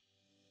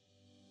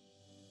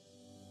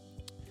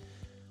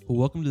Well,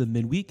 welcome to the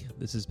midweek.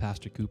 This is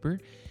Pastor Cooper,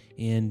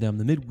 and the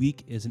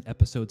midweek is an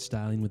episode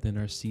styling within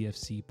our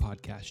CFC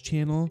podcast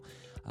channel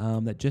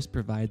that just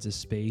provides a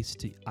space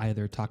to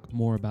either talk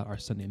more about our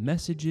Sunday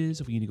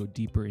messages, if we need to go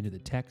deeper into the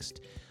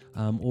text,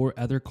 or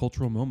other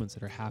cultural moments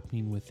that are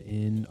happening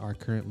within our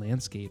current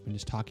landscape, and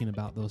just talking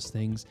about those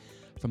things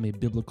from a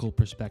biblical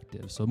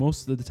perspective. So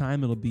most of the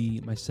time, it'll be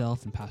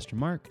myself and Pastor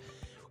Mark.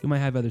 We might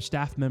have other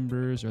staff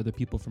members or other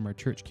people from our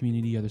church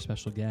community, other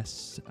special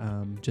guests,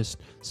 just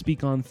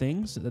speak on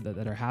things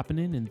that are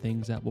happening and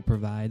things that will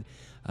provide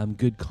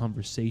good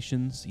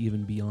conversations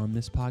even beyond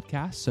this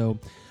podcast. So,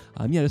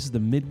 this is the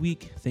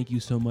midweek. Thank you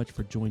so much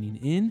for joining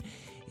in.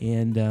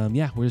 And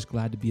we're just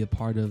glad to be a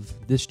part of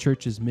this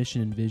church's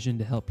mission and vision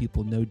to help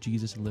people know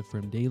Jesus and live for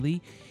him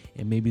daily.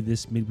 And maybe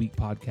this midweek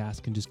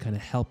podcast can just kind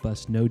of help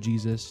us know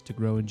Jesus, to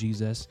grow in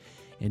Jesus,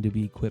 and to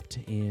be equipped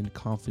and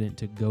confident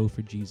to go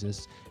for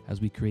Jesus as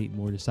we create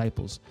more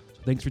disciples.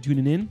 So thanks for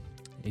tuning in,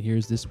 and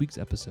here's this week's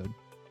episode.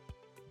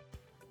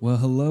 Well,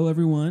 hello,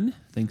 everyone.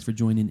 Thanks for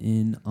joining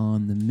in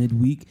on the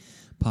midweek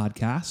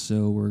podcast.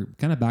 So we're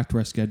kind of back to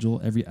our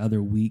schedule every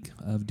other week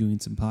of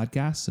doing some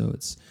podcasts. So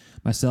it's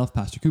myself,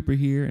 Pastor Cooper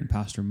here, and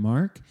Pastor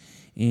Mark.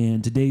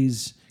 And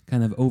today's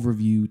kind of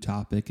overview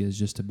topic is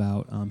just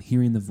about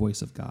hearing the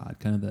voice of God,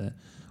 kind of the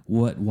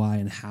what, why,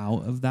 and how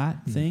of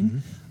that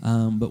thing.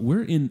 But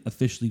we're in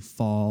officially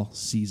fall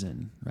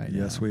season right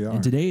now. Yes, we are.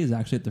 And today is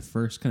actually the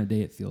first kind of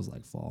day it feels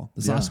like fall.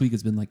 This last week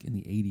has been like in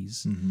the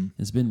 80s.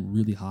 It's been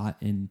really hot,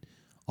 and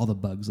all the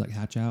bugs like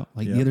hatch out.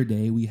 Like the other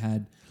day we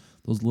had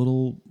those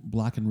little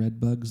black and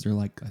red bugs. They're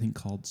like, I think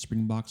called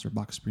springboks or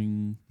box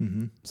spring,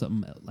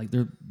 something like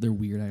they're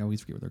weird. I always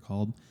forget what they're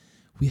called.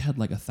 We had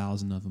like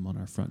 1,000 of them on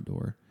our front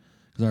door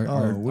because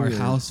our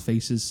house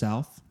faces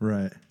south.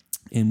 Right.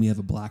 And we have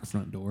a black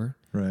front door.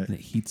 Right. And it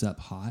heats up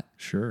hot.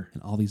 Sure.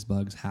 And all these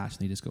bugs hatch, and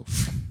they just go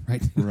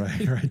right to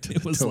it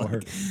the was door.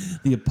 Like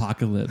the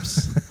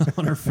apocalypse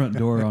on our front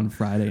door on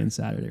Friday and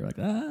Saturday. We're like,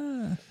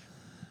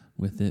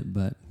 with it.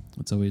 But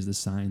it's always the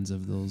signs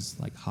of those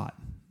like hot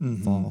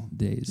fall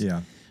days.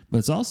 Yeah. But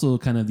it's also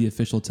kind of the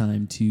official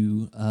time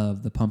too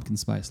of the pumpkin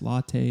spice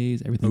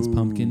lattes. Everything's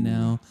pumpkin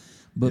now.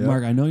 But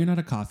Mark, I know you're not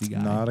a coffee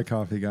guy. Not a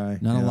coffee guy.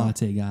 Not a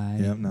latte guy.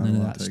 Yep, not none a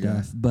of latte that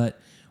stuff. guy.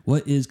 But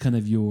what is kind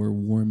of your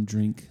warm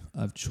drink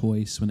of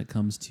choice when it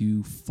comes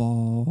to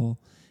fall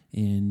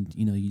and,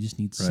 you just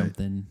need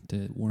something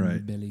to warm your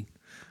belly?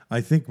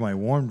 I think my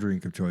warm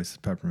drink of choice is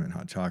peppermint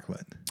hot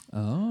chocolate.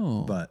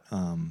 Oh. But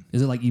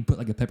is it like you put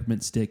like a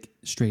peppermint stick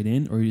straight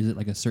in, or is it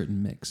like a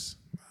certain mix?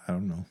 I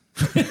don't know.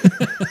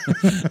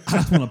 I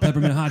just want a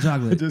peppermint hot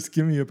chocolate. Just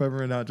give me a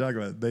peppermint hot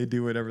chocolate. They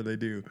do whatever they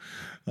do.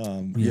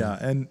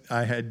 And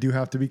I do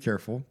have to be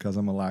careful because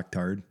I'm a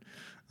lactard.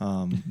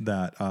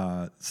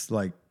 It's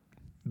like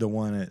the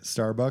one at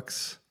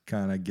Starbucks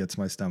kind of gets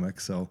my stomach.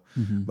 So,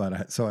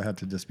 so I had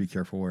to just be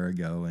careful where I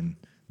go, and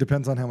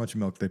depends on how much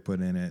milk they put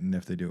in it and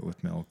if they do it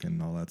with milk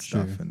and all that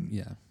stuff. And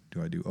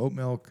do I do oat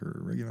milk or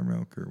regular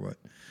milk or what?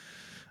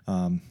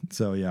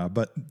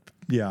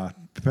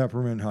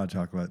 Peppermint hot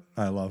chocolate.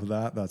 I love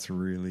that. That's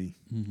really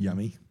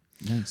yummy.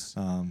 Nice.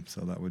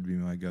 So that would be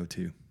my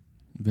go-to.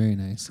 Very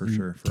nice. For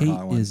sure. For Kate a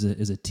hot one. is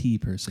a tea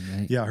person,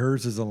 right? Yeah,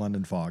 hers is a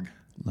London Fog.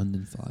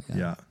 London Fog.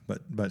 Yeah,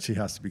 but she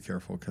has to be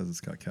careful because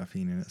it's got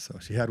caffeine in it. So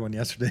she had one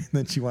yesterday, and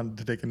then she wanted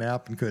to take a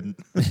nap and couldn't.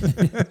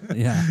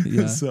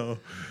 Yeah. So,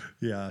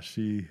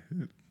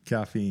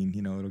 caffeine,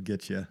 it'll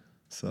get you.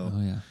 So,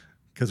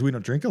 because we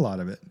don't drink a lot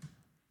of it.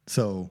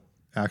 So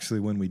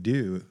actually, when we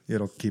do,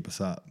 it'll keep us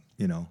up.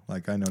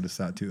 Like I notice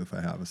that too. If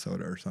I have a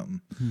soda or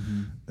something,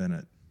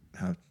 then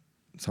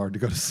it's hard to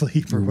go to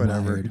sleep or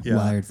whatever.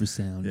 Wired for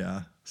sound.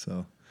 Yeah.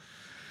 So.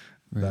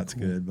 Very That's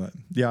cool. good.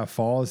 But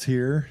fall is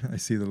here. I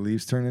see the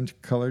leaves turn into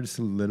color just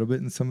a little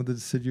bit in some of the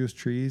deciduous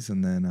trees.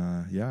 And then,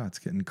 it's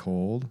getting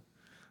cold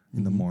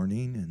in the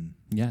morning. And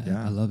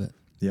I love it.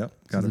 Yep.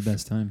 It's the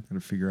best time. Got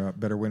to figure out,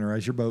 better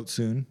winterize your boat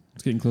soon.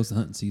 It's getting close to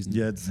hunting season.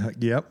 Yeah.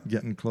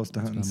 Getting close to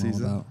hunting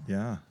season.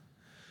 Yeah.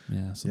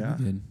 Yeah. So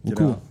good. Well, Get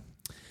cool. out.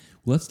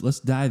 Let's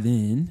dive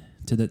in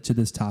to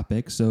this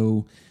topic.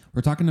 So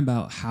we're talking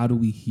about how do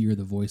we hear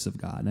the voice of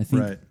God. And I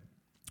think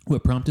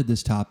what prompted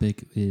this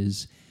topic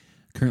is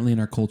currently in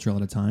our culture, a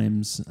lot of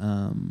times,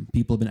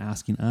 people have been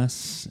asking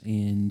us,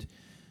 and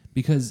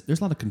because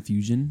there's a lot of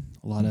confusion,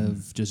 a lot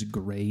of just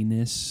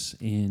grayness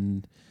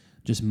and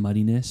just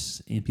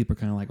muddiness, and people are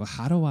kind of like, well,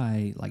 how do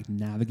I like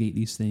navigate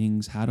these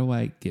things? How do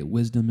I get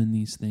wisdom in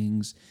these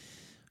things?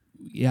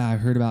 Yeah, I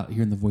heard about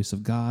hearing the voice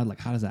of God. Like,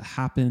 how does that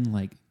happen?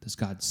 Like, does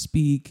God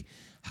speak?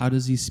 How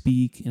does he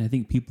speak? And I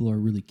think people are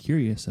really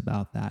curious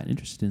about that,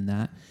 interested in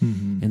that.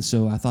 And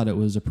so I thought it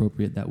was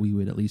appropriate that we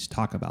would at least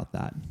talk about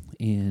that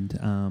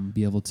and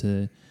be able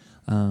to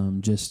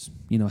just,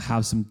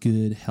 have some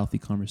good, healthy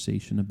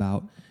conversation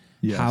about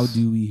how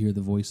do we hear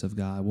the voice of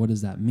God? What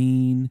does that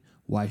mean?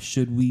 Why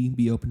should we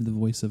be open to the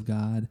voice of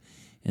God?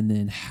 And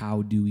then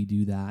how do we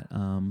do that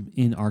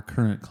in our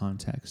current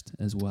context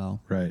as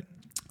well? Right.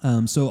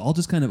 So I'll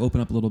just kind of open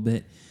up a little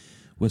bit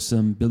with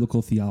some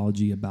biblical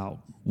theology about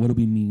what do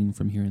we mean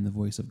from hearing the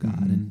voice of God.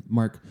 And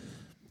Mark,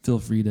 feel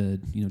free to,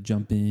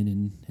 jump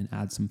in and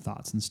add some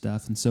thoughts and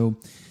stuff. And so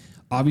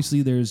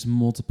obviously there's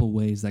multiple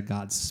ways that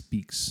God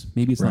speaks.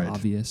 Maybe it's not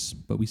obvious,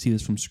 but we see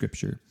this from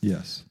Scripture.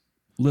 Yes.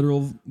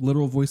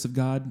 Literal voice of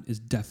God is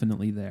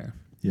definitely there.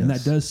 Yes. And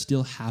that does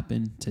still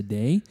happen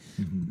today,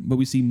 but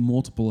we see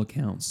multiple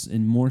accounts,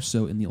 and more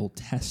so in the Old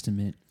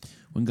Testament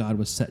when God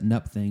was setting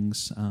up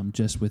things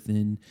just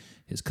within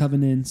his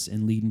covenants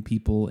and leading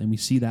people. And we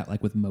see that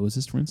like with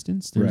Moses, for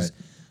instance. There's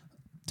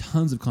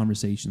tons of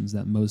conversations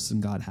that Moses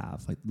and God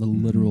have, like the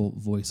literal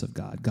voice of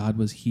God. God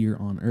was here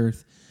on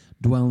earth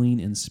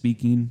dwelling and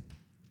speaking.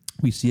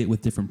 We see it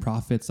with different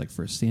prophets, like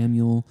 1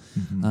 Samuel,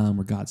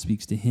 where God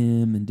speaks to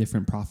him, and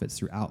different prophets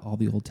throughout all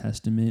the Old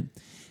Testament.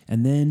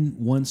 And then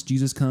once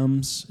Jesus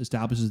comes,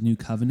 establishes a new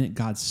covenant,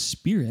 God's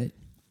Spirit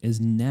is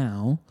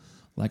now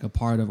like a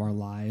part of our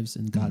lives,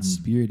 and God's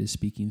Spirit is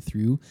speaking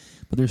through.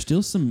 But there's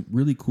still some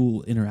really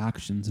cool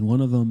interactions, and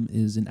one of them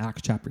is in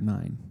Acts chapter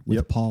 9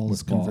 with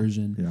Paul's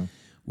conversion,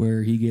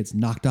 where he gets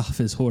knocked off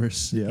his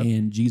horse,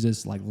 and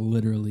Jesus like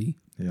literally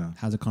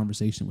has a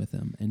conversation with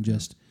him and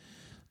just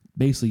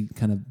basically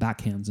kind of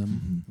backhands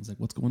him. He's like,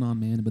 "What's going on,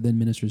 man?" But then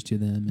ministers to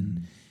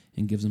them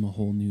and gives them a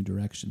whole new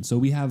direction. So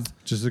we have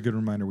just a good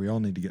reminder. We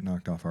all need to get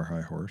knocked off our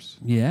high horse.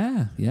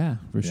 Yeah,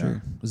 for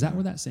sure. Is that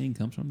where that saying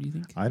comes from, do you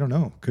think? I don't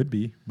know. Could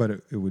be, but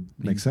it would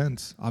make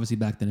sense. Obviously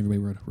back then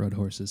everybody rode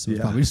horses, so it's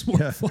probably just more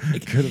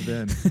like could have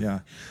been. Yeah.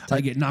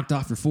 I get knocked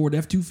off for Ford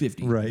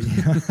F-250. Right.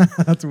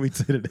 That's what we'd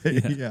say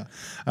today. Yeah.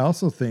 I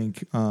also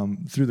think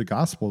through the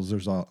Gospels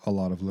there's a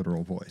lot of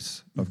literal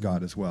voice of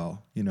God as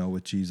well.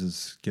 With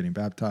Jesus getting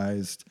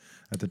baptized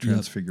at the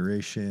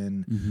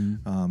Transfiguration,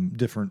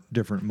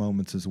 different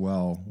moments as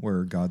well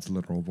where God's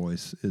literal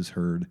voice is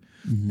heard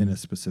in a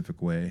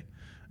specific way.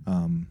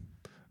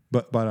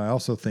 But I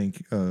also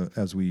think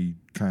as we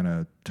kind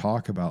of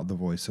talk about the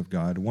voice of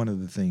God, one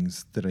of the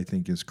things that I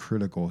think is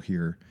critical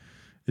here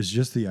is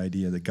just the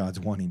idea that God's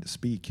wanting to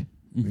speak.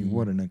 I mean,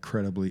 what an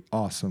incredibly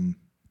awesome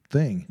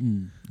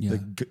thing.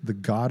 The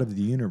God of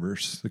the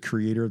universe, the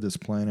creator of this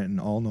planet and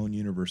all known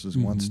universes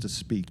wants to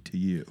speak to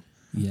you.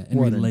 Yeah, and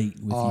what relate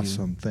with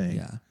awesome you. Thing.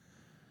 Yeah.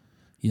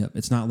 Yep.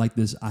 It's not like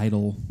this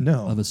idol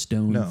of a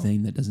stone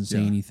thing that doesn't say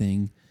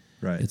anything.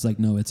 Right. It's like,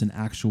 no, it's an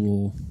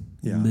actual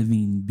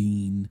living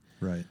being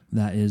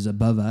that is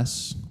above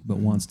us, but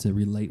wants to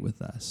relate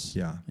with us.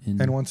 Yeah.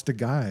 And wants to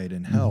guide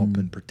and help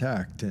and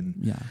protect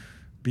and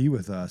be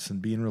with us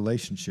and be in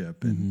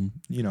relationship. And,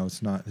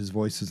 it's not, his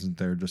voice isn't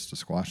there just to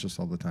squash us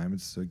all the time.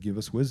 It's to give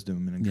us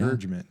wisdom and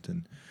encouragement.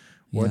 And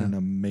what an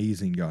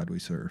amazing God we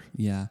serve.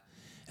 Yeah.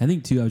 I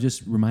think too, I was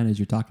just reminded as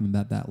you're talking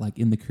about that, like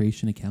in the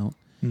creation account,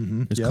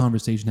 there's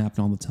conversation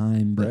happening all the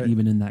time, but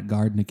even in that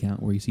garden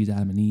account where he sees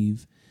Adam and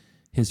Eve,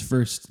 his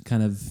first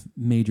kind of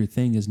major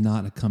thing is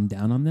not to come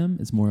down on them.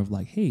 It's more of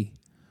like, hey,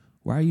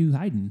 why are you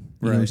hiding?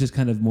 It's just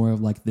kind of more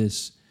of like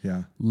this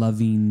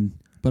loving,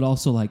 but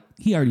also like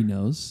he already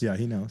knows. Yeah,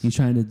 he knows. He's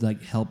trying to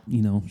like help,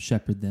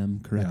 shepherd them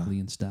correctly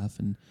and stuff.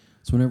 And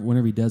so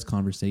whenever he does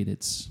conversate,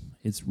 it's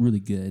really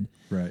good.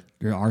 Right.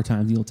 There are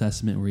times in the Old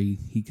Testament where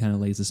he kind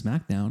of lays the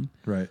smack down.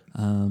 Right.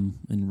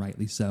 And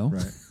rightly so.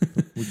 Right.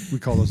 we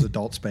call those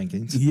adult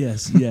spankings.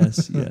 Yes.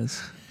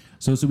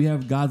 So we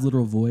have God's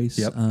literal voice.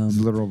 Yep.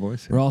 Literal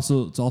voice. Yeah.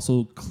 It's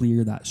also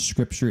clear that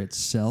Scripture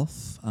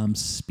itself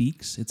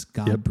speaks. It's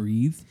God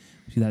breathed.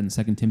 We see that in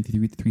 2 Timothy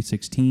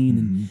 3:16,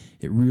 and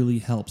it really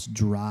helps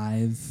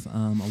drive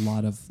a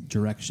lot of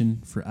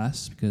direction for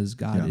us because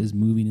God is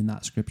moving in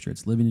that Scripture.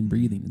 It's living and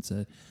breathing. It's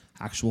a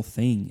actual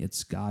thing.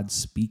 It's God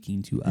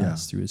speaking to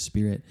us through His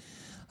Spirit.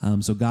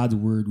 So God's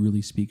word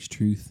really speaks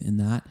truth in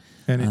that.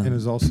 And it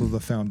is also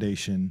the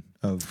foundation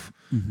of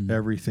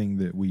everything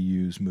that we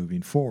use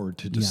moving forward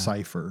to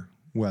decipher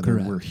whether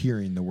we're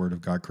hearing the word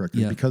of God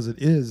correctly, because it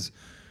is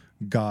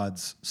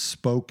God's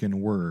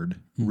spoken word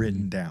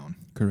written down.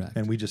 Correct.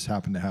 And we just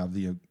happen to have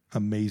the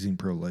amazing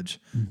privilege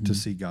to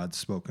see God's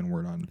spoken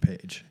word on the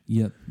page.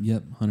 Yep,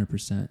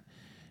 100%.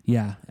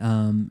 Yeah,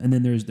 and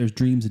then there's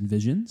dreams and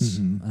visions.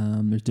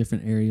 There's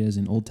different areas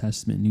in Old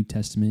Testament, New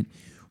Testament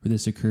where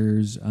this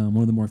occurs. One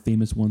of the more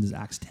famous ones is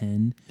Acts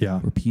 10, where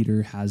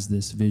Peter has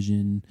this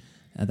vision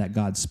that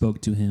God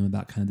spoke to him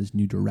about kind of this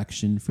new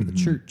direction for the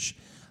church.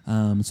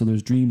 So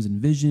there's dreams and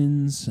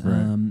visions,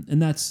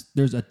 and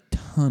there's a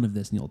ton of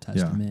this in the Old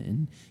Testament,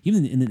 and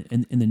even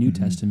in the New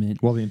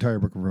Testament. Well, the entire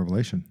book of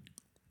Revelation.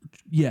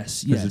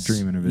 Yes, is a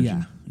dream and a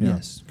vision.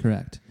 Yes,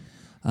 correct.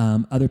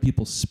 Other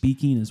people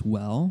speaking as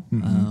well.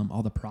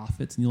 All the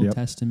prophets in the Old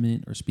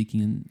Testament are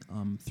speaking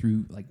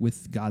through like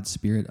with God's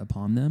Spirit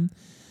upon them.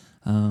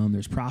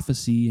 There's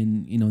prophecy,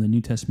 and in the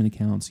New Testament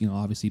accounts,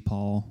 obviously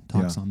Paul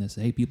talks on this.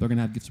 Hey, people are going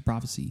to have gifts of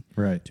prophecy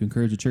to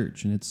encourage the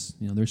church, and it's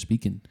they're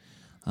speaking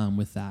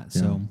with that.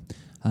 So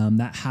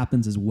that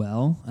happens as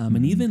well,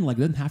 and even like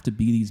it doesn't have to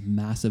be these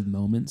massive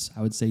moments.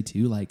 I would say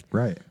too, like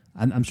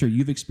I'm sure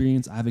you've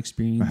experienced, I've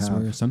experienced,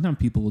 where sometimes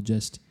people will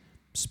just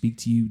speak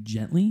to you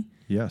gently.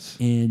 Yes.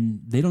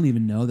 And they don't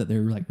even know that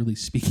they're like really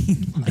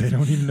speaking. Like they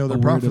don't even know they're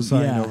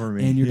prophesying over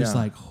me. And you're just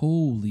like,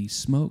 holy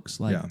smokes.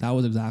 Like that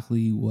was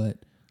exactly what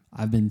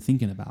I've been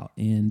thinking about.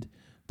 And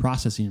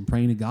processing and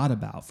praying to God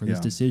about for this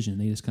decision.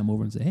 They just come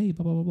over and say, hey,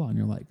 blah, blah, blah, blah. And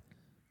you're like,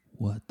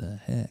 what the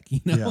heck?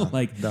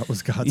 Like that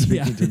was God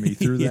speaking to me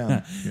through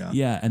them.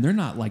 Yeah. And they're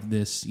not like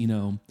this,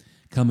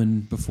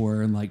 coming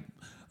before and like,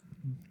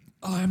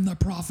 I'm the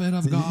prophet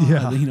of God.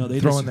 Yeah. They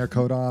throwing their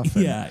coat off.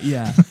 Yeah.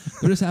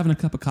 They're just having a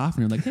cup of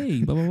coffee and you're like,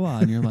 hey, blah, blah, blah.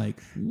 And you're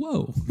like,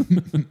 whoa.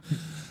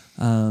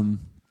 And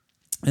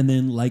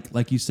then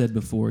like you said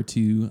before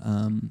too,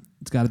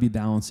 it's got to be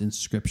balanced in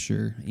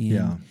Scripture.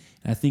 And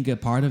I think a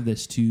part of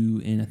this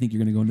too, and I think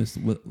you're going to go into this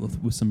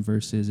with some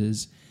verses,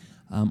 is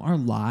our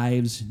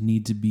lives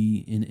need to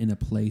be in a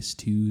place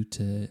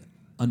to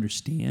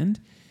understand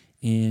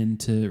and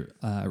to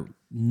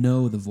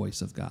know the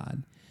voice of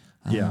God.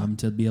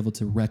 To be able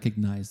to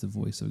recognize the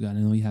voice of God. I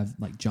know you have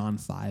like John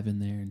 5 in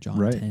there and John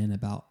 10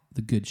 about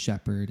the Good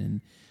Shepherd and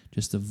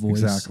just the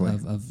voice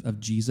of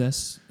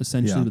Jesus,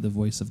 essentially, with the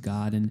voice of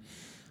God. And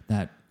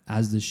that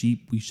as the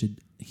sheep, we should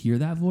hear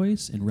that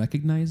voice and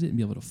recognize it and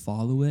be able to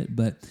follow it.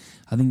 But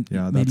I think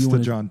that's the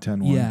John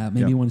 10 one. Yeah,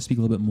 maybe you want to speak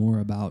a little bit more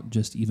about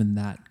just even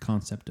that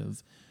concept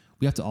of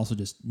we have to also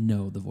just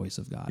know the voice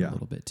of God a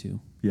little bit too.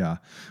 Yeah.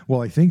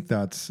 Well, I think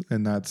that's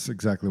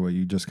exactly what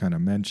you just kind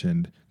of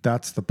mentioned.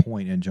 That's the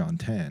point in John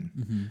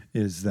 10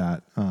 is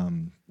that,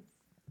 I'll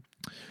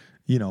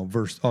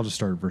just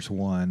start at verse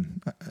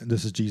 1.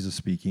 This is Jesus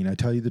speaking. I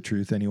tell you the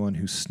truth, anyone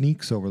who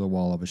sneaks over the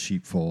wall of a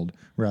sheepfold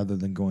rather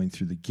than going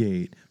through the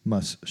gate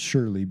must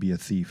surely be a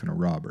thief and a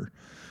robber.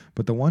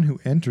 But the one who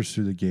enters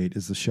through the gate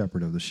is the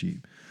shepherd of the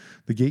sheep.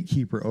 The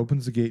gatekeeper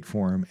opens the gate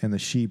for him, and the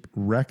sheep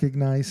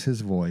recognize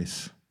his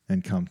voice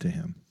and come to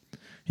him.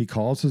 He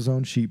calls his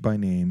own sheep by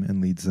name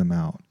and leads them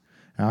out.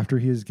 After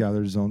he has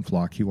gathered his own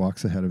flock, he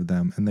walks ahead of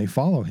them, and they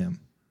follow him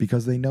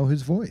because they know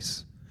his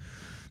voice.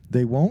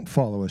 They won't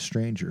follow a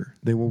stranger.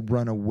 They will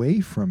run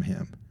away from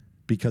him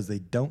because they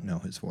don't know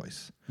his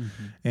voice.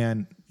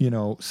 And,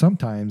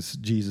 sometimes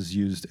Jesus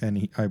used,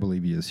 and I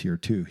believe he is here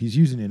too, he's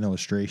using an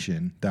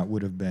illustration that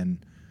would have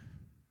been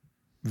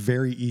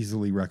very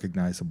easily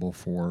recognizable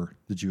for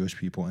the Jewish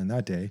people in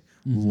that day.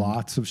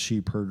 Lots of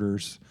sheep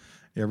herders.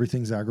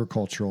 Everything's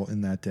agricultural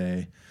in that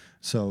day.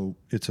 So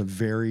it's a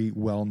very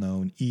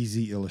well-known,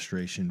 easy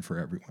illustration for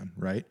everyone,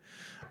 right?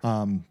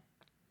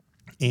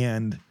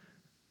 And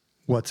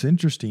what's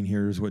interesting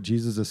here is what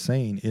Jesus is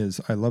saying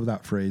is, I love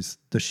that phrase,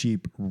 the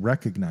sheep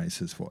recognize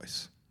his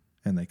voice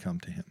and they come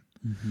to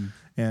him.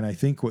 And I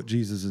think what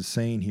Jesus is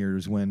saying here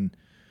is when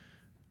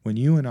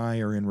you and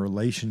I are in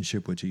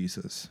relationship with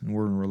Jesus and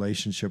we're in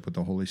relationship with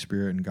the Holy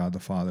Spirit and God the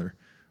Father,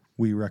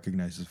 we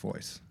recognize his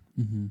voice.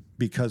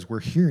 Because we're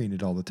hearing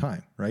it all the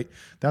time, right?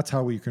 That's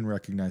how we can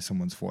recognize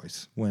someone's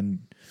voice. When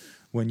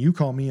you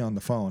call me on the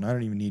phone, I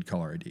don't even need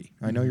caller ID.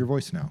 I know your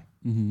voice now.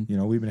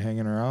 We've been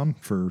hanging around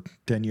for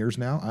 10 years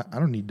now. I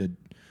don't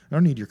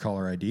need your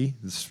caller ID.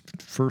 This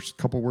first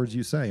couple words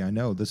you say, I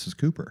know this is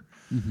Cooper.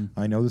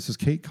 I know this is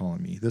Kate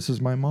calling me. This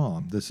is my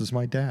mom. This is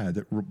my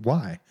dad.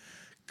 Why?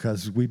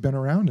 Because we've been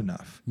around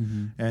enough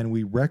and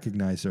we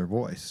recognize their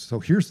voice.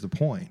 So here's the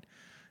point.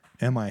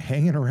 Am I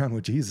hanging around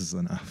with Jesus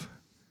enough?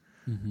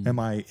 Am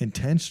I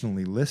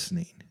intentionally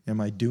listening?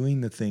 Am I doing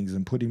the things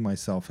and putting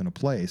myself in a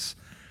place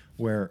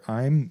where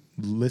I'm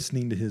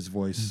listening to his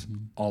voice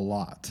a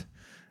lot?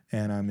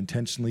 And I'm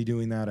intentionally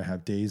doing that. I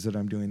have days that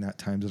I'm doing that,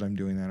 times that I'm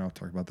doing that. I'll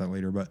talk about that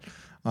later. But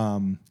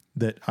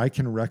that I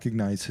can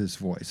recognize his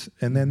voice.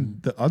 And then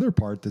the other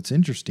part that's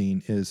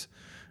interesting is,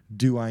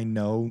 do I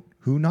know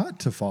who not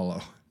to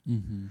follow?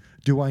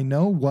 Do I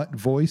know what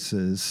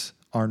voices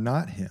are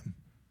not him?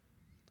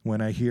 When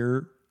I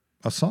hear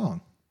a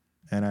song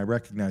and I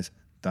recognize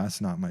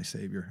that's not my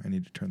Savior, I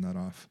need to turn that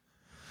off.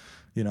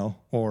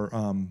 Or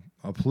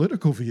a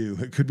political view.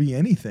 It could be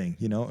anything.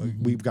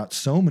 We've got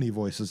so many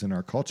voices in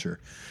our culture.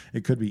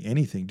 It could be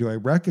anything. Do I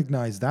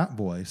recognize that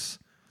voice,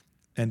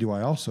 and do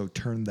I also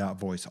turn that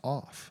voice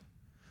off?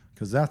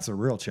 Because that's a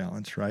real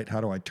challenge, right?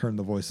 How do I turn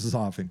the voices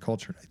off in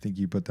culture? I think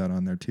you put that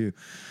on there too.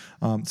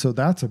 So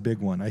that's a big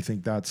one. I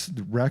think that's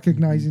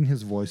recognizing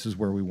his voice is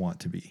where we want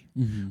to be.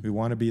 We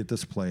want to be at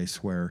this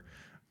place where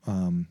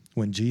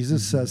when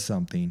Jesus says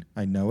something,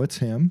 I know it's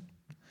him,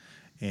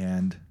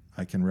 and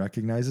I can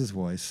recognize his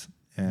voice,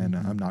 and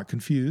I'm not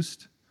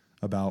confused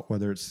about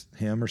whether it's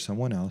him or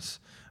someone else.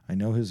 I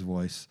know his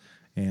voice,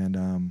 and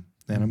I'm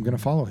going to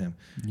follow him.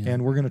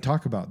 And we're going to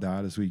talk about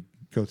that as we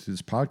go through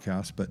this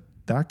podcast, but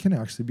that can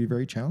actually be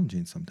very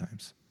challenging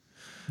sometimes.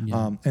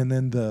 And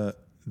then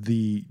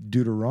the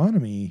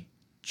Deuteronomy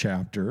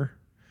chapter,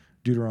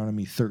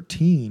 Deuteronomy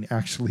 13,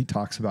 actually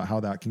talks about how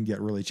that can get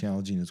really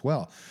challenging as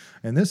well.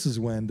 And this is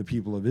when the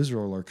people of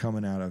Israel are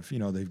coming out of,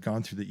 they've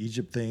gone through the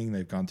Egypt thing,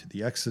 they've gone through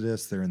the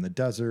Exodus, they're in the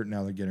desert,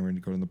 now they're getting ready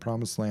to go to the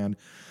promised land.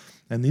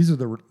 And these are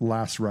the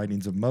last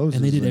writings of Moses.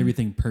 And they did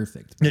everything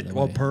perfect.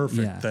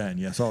 Perfect then.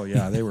 Yes. Oh,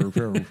 yeah. They were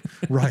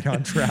right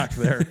on track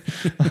there.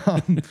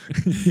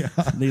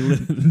 They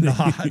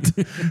not.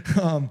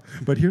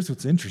 But here's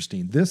what's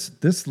interesting.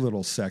 This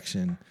little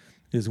section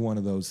is one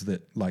of those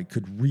that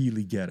could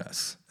really get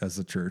us as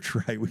a church,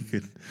 right?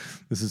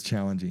 This is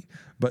challenging.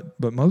 But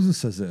Moses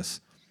says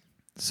this: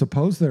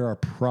 suppose there are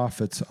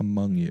prophets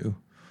among you,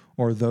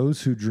 or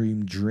those who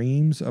dream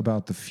dreams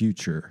about the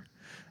future,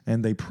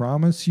 and they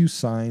promise you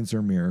signs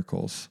or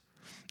miracles,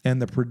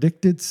 and the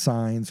predicted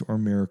signs or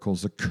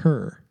miracles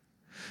occur.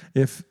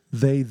 If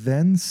they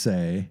then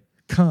say,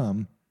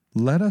 'Come,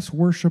 let us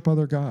worship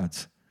other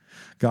gods,'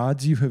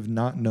 gods you have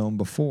not known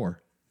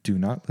before, do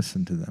not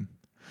listen to them.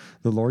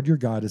 The Lord your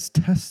God is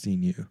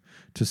testing you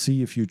to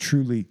see if you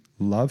truly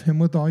love him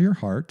with all your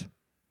heart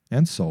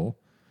and soul.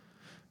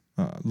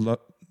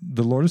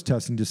 The Lord is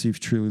testing to see if you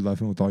truly love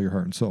him with all your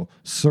heart and soul.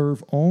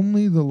 Serve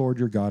only the Lord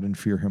your God and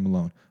fear him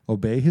alone.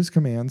 Obey his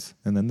commands,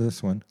 and then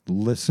this one,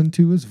 listen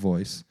to his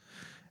voice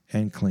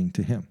and cling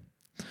to him.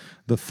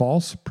 The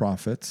false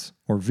prophets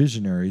or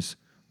visionaries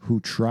who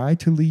try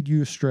to lead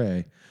you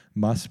astray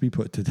must be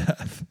put to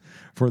death,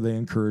 for they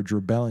encourage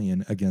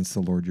rebellion against the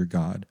Lord your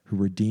God, who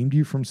redeemed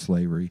you from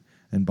slavery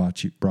and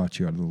brought you out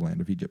of the land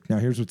of Egypt." Now,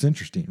 here's what's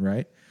interesting,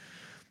 right?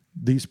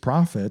 These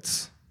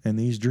prophets and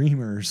these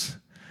dreamers,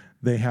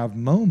 they have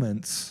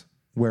moments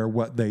where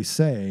what they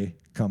say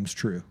comes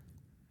true.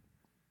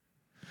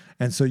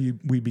 And so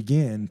we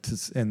begin to,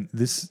 and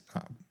this,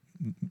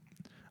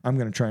 I'm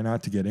going to try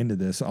not to get into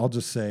this. I'll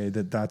just say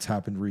that that's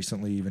happened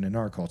recently, even in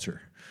our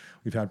culture.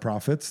 We've had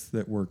prophets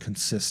that were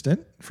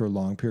consistent for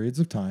long periods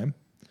of time,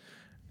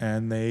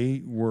 and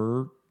they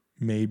were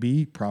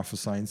maybe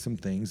prophesying some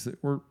things that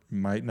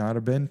might not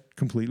have been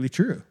completely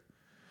true.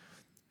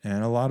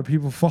 And a lot of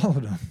people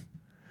followed them.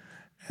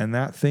 And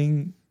that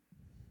thing,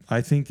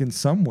 I think in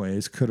some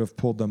ways, could have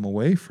pulled them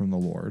away from the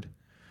Lord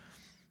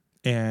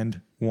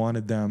and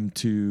wanted them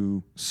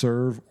to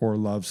serve or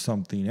love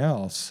something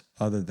else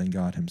other than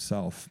God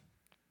himself.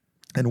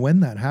 And when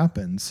that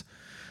happens,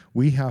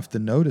 we have to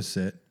notice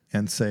it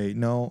and say,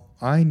 no,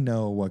 I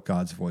know what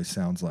God's voice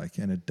sounds like,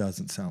 and it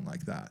doesn't sound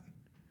like that.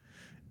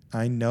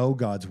 I know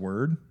God's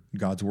word.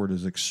 God's word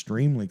is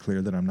extremely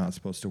clear that I'm not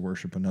supposed to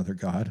worship another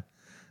God.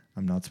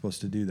 I'm not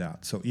supposed to do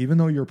that. So even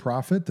though you're a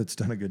prophet that's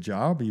done a good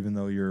job, even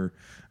though you're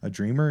a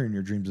dreamer and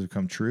your dreams have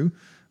come true,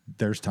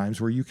 there's times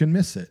where you can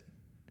miss it.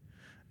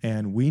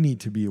 And we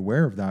need to be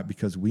aware of that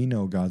because we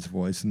know God's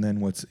voice. And then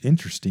what's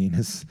interesting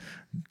is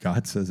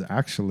God says,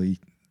 actually,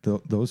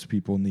 those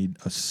people need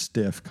a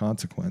stiff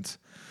consequence.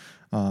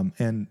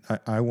 And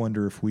I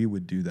wonder if we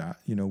would do that.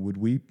 You know,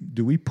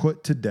 do we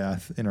put to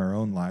death in our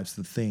own lives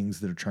the things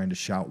that are trying to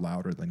shout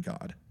louder than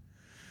God?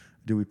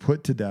 Do we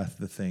put to death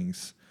the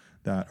things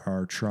that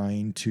are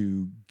trying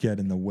to get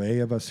in the way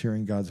of us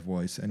hearing God's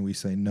voice? And we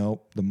say,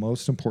 no, the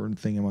most important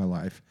thing in my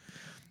life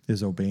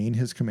is obeying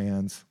his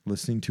commands,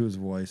 listening to his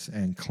voice,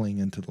 and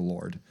clinging to the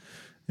Lord.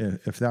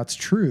 If that's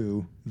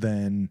true,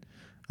 then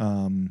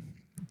I'm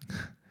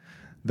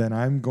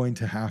going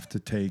to have to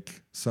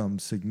take some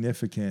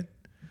significant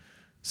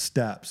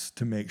steps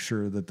to make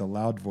sure that the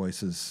loud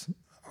voices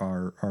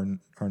are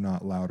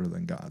not louder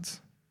than God's.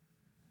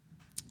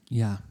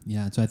 Yeah.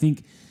 So I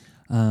think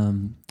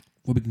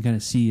what we can kind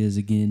of see is,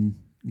 again,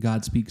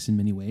 God speaks in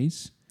many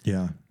ways.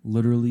 Yeah.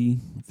 Literally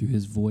through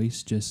his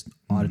voice, just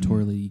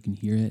auditorily you can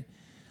hear it.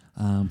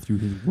 Through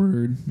his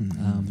word,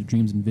 through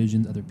dreams and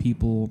visions, other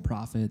people,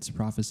 prophets,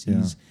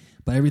 prophecies. Yeah.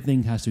 But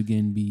everything has to,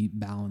 again, be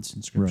balanced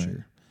in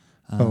Scripture.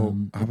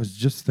 Right. I was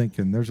just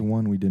thinking, there's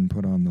one we didn't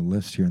put on the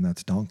list here, and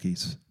that's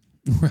donkeys.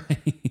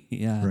 Right.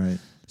 Yeah. Right.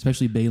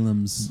 Especially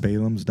Balaam's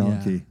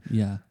donkey.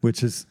 Yeah.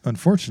 Which is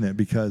unfortunate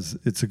because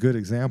it's a good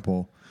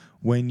example.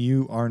 When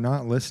you are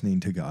not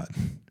listening to God,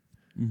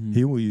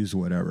 he will use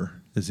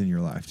whatever is in your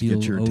life to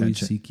get your attention. He'll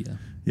always seek you.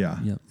 Yeah.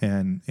 Yep.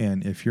 And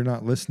if you're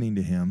not listening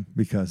to him,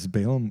 because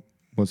Balaam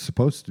was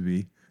supposed to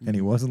be, and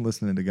he wasn't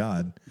listening to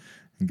God,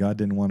 and God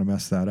didn't want to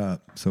mess that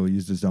up, so he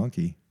used his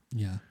donkey.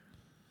 Yeah.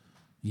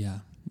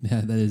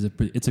 That is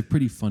it's a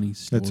pretty funny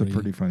story. It's a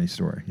pretty funny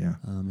story, yeah.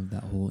 Of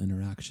that whole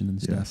interaction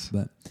and stuff. Yes.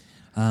 But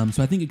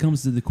so I think it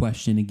comes to the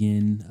question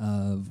again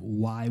of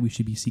why we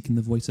should be seeking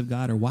the voice of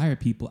God, or why are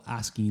people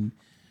asking,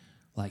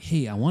 like,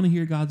 hey, I want to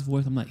hear God's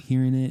voice, I'm not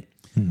hearing it.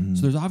 Mm-hmm.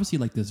 So there's obviously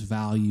like this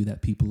value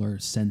that people are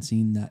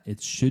sensing that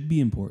it should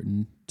be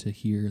important to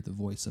hear the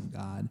voice of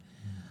God.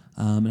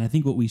 And I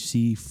think what we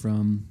see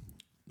from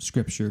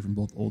Scripture, from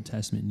both Old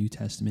Testament and New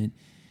Testament,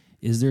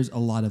 is there's a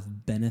lot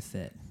of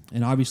benefit.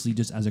 And obviously,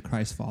 just as a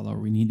Christ follower,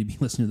 we need to be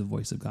listening to the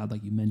voice of God,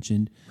 like you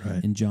mentioned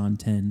in John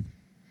 10.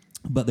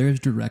 But there's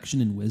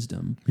direction and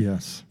wisdom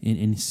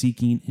in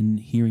seeking and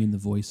hearing the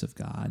voice of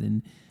God.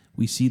 And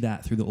we see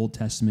that through the Old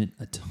Testament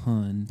a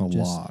ton. A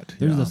lot.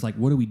 There's just like,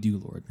 what do we do,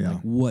 Lord? Yeah.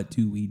 Like, what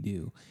do we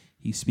do?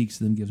 He speaks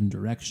to them, gives them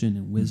direction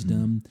and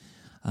wisdom.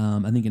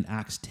 I think in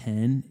Acts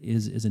 10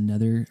 is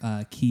another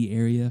key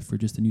area for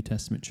just the New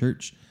Testament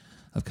church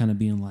of kind of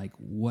being like,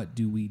 what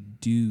do we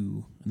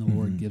do? And the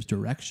Lord gives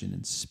direction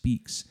and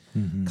speaks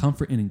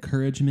comfort and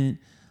encouragement.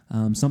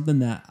 Something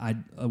that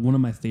one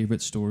of my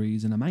favorite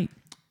stories, and I might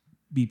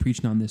be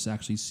preaching on this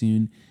actually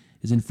soon,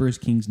 is in 1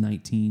 Kings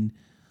 19,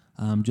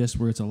 just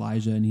where it's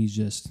Elijah and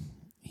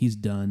he's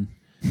done.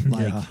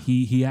 Like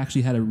he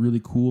actually had a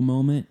really cool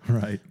moment.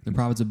 Right. The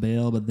prophets of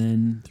Baal, but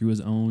then through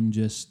his own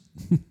just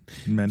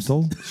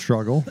mental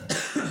struggle.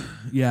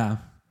 Yeah.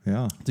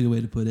 Yeah. That's a good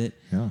way to put it.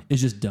 Yeah.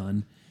 It's just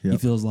done. Yep. He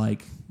feels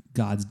like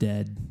God's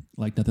dead,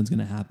 like nothing's going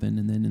to happen.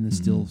 And then in the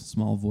still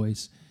small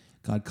voice,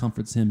 God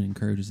comforts him and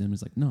encourages him.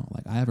 He's like, no,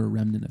 like I have a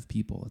remnant of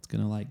people that's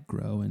going to like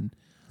grow, and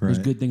there's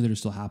good things that are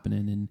still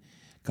happening. And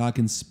God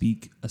can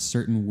speak a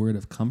certain word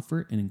of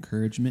comfort and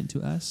encouragement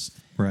to us.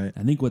 Right.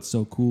 I think what's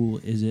so cool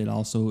is it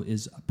also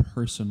is a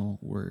personal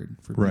word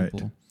for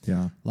people.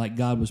 Yeah. Like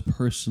God was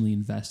personally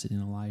invested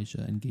in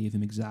Elijah and gave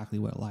him exactly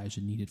what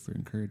Elijah needed for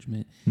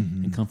encouragement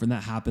and comfort. And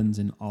that happens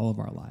in all of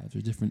our lives.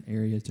 There's different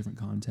areas, different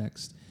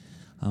contexts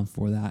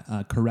for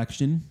that.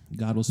 Correction.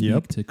 God will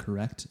speak to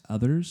correct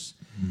others.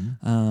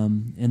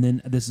 And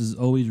then this is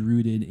always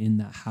rooted in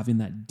that having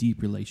that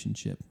deep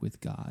relationship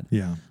with God.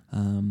 Yeah.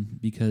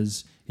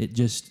 Because it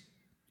just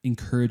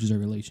encourages our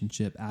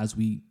relationship as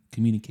we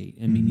communicate.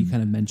 I mean, you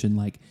kind of mentioned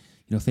like,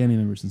 family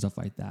members and stuff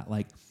like that.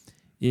 Like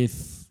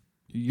if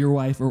your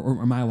wife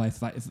or my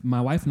wife, if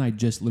my wife and I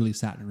just literally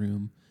sat in a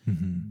room,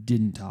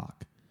 didn't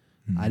talk,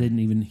 I didn't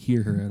even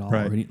hear her at all.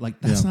 Right. Or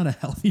that's not a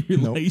healthy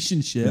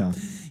relationship,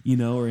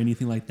 or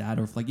anything like that.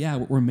 Or if like,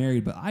 we're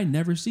married, but I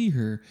never see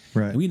her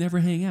and we never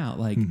hang out.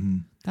 Like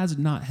that's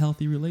not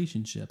healthy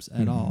relationships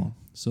at all.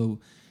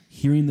 So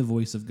hearing the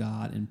voice of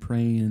God and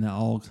praying, and that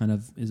all kind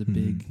of is a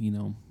big,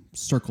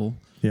 circle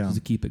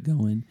to keep it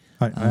going.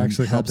 I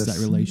actually helps had this,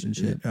 that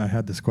relationship. I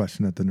had this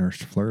question at the Nurse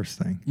to Flourish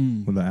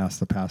thing when I asked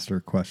the pastor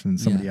a question.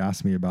 Somebody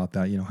asked me about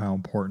that. How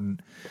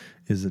important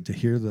is it to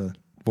hear the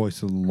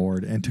voice of the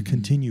Lord and to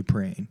continue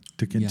praying,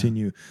 to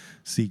continue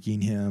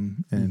seeking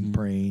Him and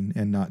praying,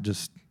 and not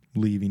just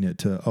leaving it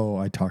to,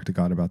 I talked to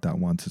God about that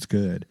once, it's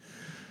good.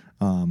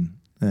 And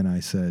I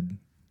said,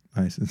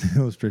 the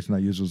illustration I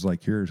used was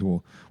like yours.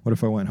 Well, what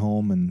if I went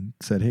home and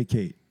said, hey,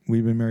 Kate,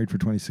 we've been married for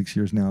 26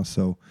 years now,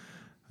 so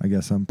I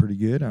guess I'm pretty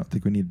good. I don't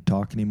think we need to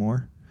talk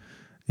anymore.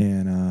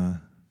 And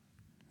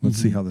let's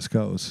see how this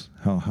goes.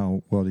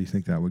 How well do you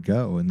think that would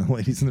go? And the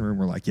ladies in the room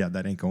were like, yeah,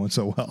 that ain't going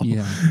so well.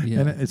 Yeah.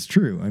 And it's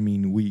true. I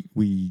mean,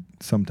 we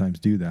sometimes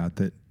do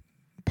that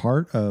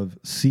part of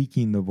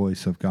seeking the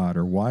voice of God,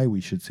 or why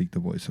we should seek the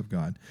voice of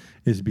God,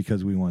 is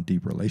because we want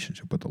deep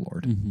relationship with the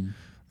Lord.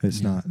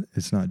 It's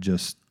not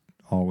just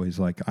always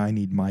like, I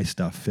need my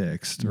stuff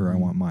fixed, or I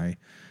want my,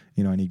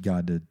 I need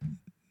God to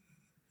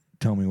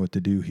tell me what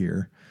to do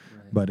here.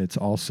 But it's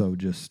also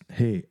just,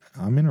 hey,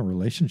 I'm in a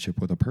relationship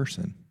with a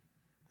person,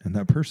 and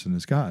that person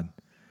is God.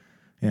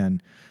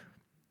 And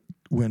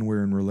when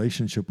we're in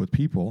relationship with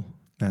people,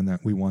 and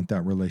that we want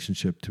that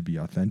relationship to be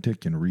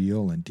authentic and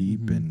real and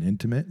deep and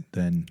intimate,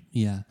 then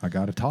I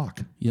got to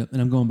talk. Yep.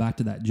 And I'm going back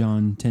to that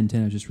John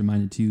 10:10. I was just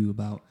reminded too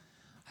about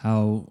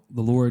how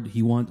the Lord,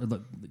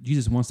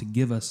 Jesus wants to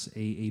give us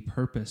a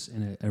purpose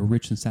and a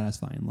rich and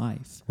satisfying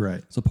life.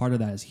 Right. So part of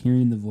that is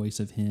hearing the voice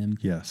of Him.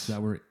 Yes. So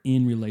that we're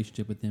in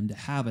relationship with Him to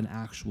have an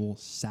actual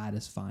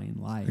satisfying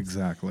life.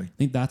 Exactly. I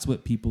think that's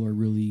what people are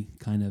really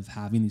kind of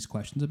having these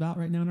questions about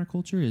right now in our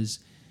culture, is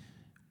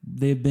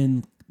they've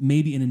been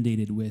maybe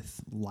inundated with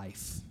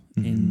life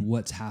and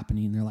what's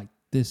happening. They're like,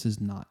 this is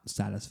not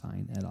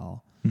satisfying at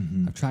all.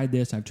 I've tried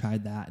this, I've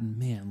tried that, and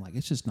man, like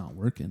it's just not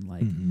working.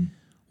 Like,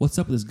 what's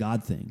up with this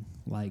God thing?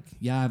 Like,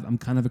 I'm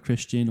kind of a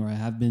Christian, or I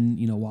have been,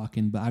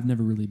 walking, but I've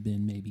never really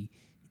been maybe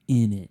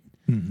in it,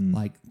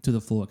 like to the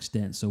full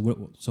extent.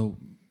 So so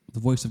the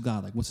voice of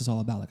God, like, what's this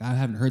all about? Like, I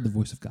haven't heard the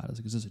voice of God. I was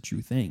like, is this a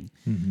true thing?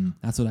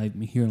 That's what I've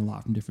been hearing a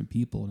lot from different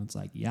people. And it's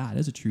like, it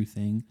is a true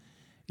thing.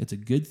 It's a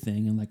good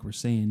thing. And like we're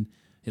saying,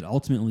 it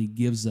ultimately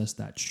gives us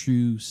that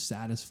true,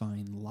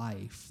 satisfying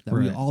life that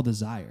we all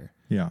desire.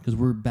 Yeah. Because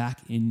we're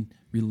back in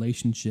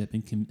relationship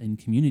and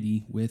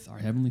community with our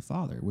Heavenly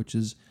Father, which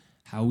is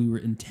how we were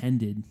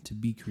intended to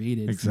be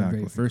created from the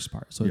very first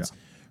part. So it's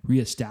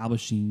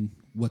reestablishing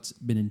what's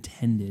been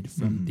intended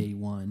from day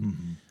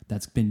one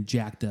that's been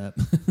jacked up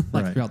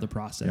throughout the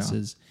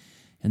processes.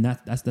 And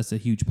that's a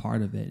huge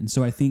part of it. And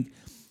so I think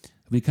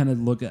we kind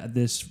of look at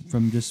this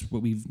from just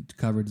what we've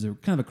covered as a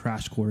kind of a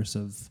crash course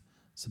of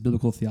some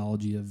biblical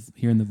theology of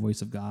hearing the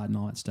voice of God and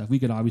all that stuff. We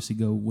could obviously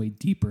go way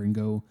deeper and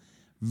go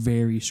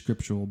very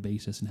scriptural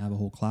basis and have a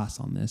whole class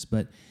on this.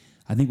 But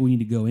I think what we need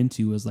to go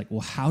into is like,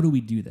 well, how do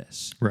we do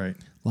this? Right.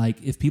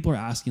 Like if people are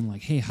asking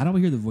like, hey, how do I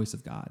hear the voice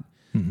of God?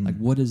 Like,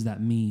 what does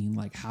that mean?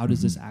 Like, how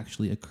does this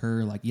actually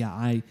occur? Like,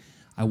 I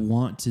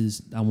want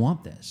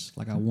this.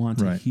 Like, I want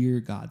to hear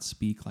God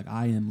speak. Like,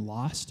 I am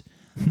lost.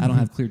 I don't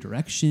have clear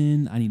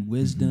direction. I need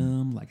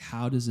wisdom. Like,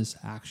 how does this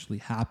actually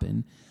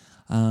happen?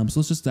 So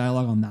let's just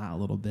dialogue on that a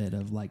little bit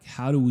of like,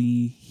 how do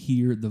we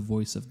hear the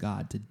voice of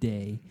God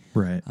today?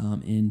 Right.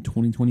 In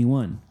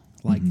 2021.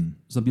 Like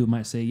some people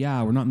might say,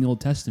 we're not in the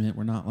Old Testament.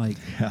 We're not like,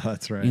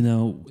 that's right.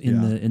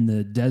 in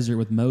the desert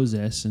with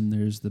Moses and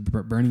there's the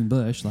burning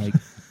bush. Like,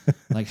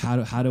 like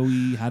how do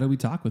we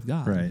talk with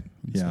God? Right.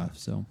 Stuff,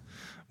 so,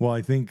 well,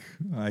 I think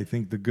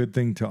the good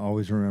thing to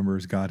always remember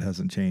is God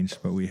hasn't changed,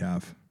 but we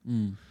have.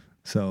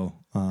 So,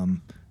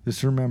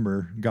 just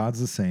remember God's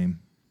the same.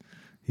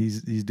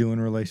 He's doing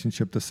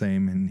relationship the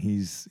same, and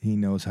he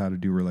knows how to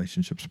do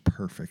relationships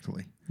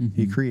perfectly.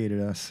 He created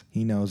us.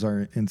 He knows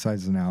our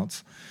insides and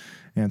outs.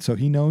 And so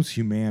he knows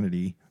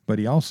humanity, but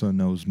he also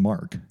knows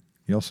Mark.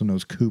 He also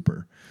knows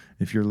Cooper.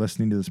 If you're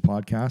listening to this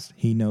podcast,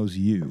 he knows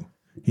you.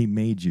 He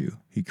made you.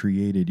 He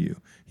created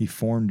you. He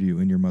formed you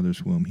in your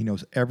mother's womb. He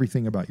knows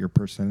everything about your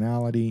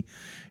personality.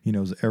 He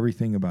knows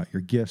everything about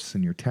your gifts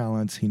and your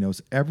talents. He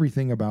knows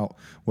everything about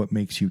what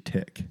makes you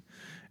tick.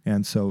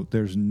 And so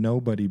there's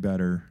nobody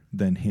better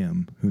than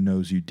him who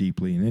knows you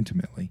deeply and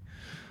intimately.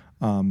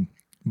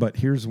 But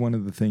here's one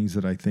of the things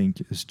that I think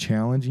is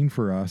challenging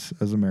for us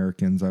as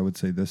Americans. I would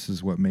say this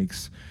is what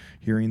makes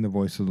hearing the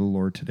voice of the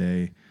Lord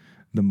today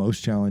the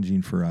most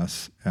challenging for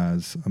us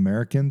as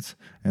Americans,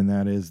 and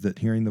that is that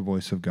hearing the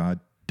voice of God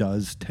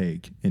does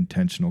take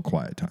intentional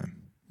quiet time.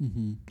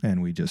 Mm-hmm.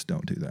 And we just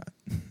don't do that.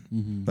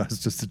 Mm-hmm. That's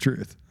just the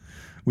truth.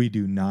 We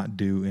do not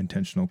do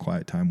intentional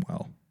quiet time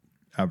well,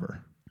 ever.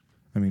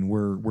 I mean,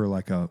 we're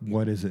like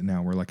what is it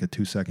now? We're like a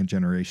 2-second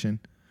generation,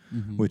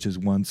 which is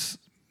once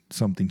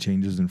something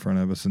changes in front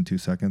of us in 2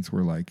 seconds,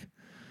 we're like,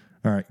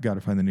 all right, got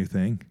to find the new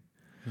thing.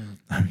 Right.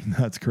 I mean,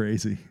 that's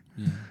crazy.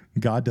 Yeah.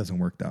 God doesn't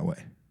work that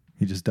way.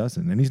 He just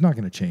doesn't. And he's not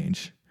going to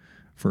change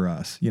for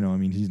us. I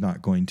mean, he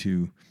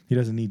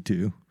doesn't need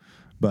to,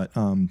 but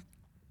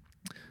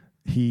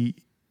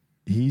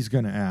he's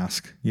going to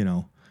ask,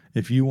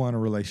 if you want a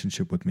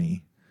relationship with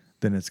me,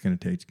 then it's going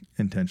to take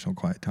intentional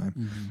quiet time.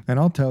 Mm-hmm. And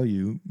I'll tell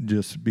you,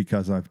 just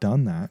because I've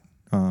done that,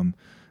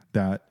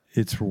 that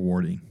it's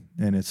rewarding,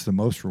 and it's the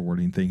most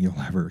rewarding thing you'll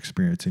ever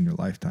experience in your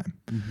lifetime.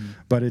 Mm-hmm.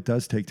 But it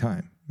does take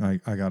time. I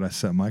got to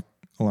set my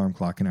alarm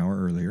clock an hour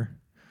earlier,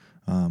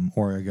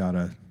 or I got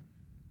to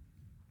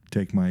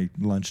take my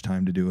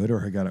lunchtime to do it,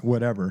 or I got to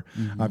whatever.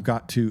 Mm-hmm. I've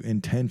got to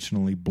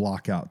intentionally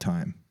block out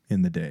time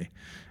in the day.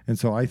 And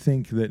so I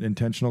think that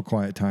intentional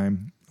quiet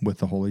time with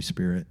the Holy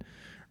Spirit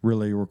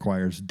really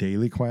requires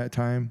daily quiet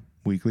time,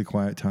 weekly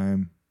quiet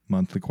time,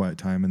 monthly quiet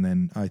time, and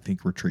then I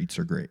think retreats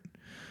are great.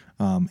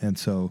 And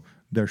so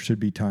there should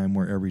be time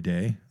where every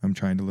day I'm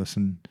trying to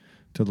listen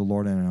to the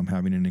Lord and I'm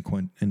having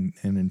an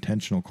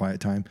intentional quiet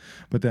time.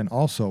 But then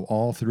also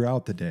all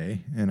throughout the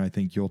day, and I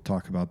think you'll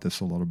talk about this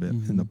a little bit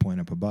in the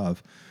point up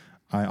above,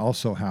 I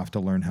also have to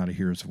learn how to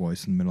hear his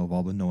voice in the middle of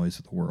all the noise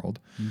of the world.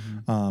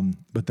 Mm-hmm.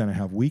 But then I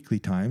have weekly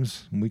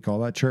times, and we call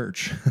that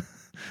church,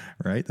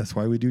 right? That's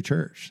why we do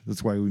church.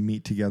 That's why we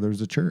meet together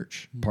as a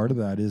church. Mm-hmm. Part of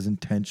that is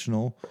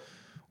intentional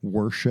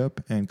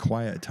worship and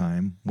quiet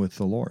time with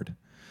the Lord.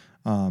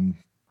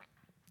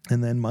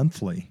 And then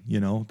monthly,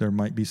 there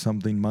might be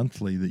something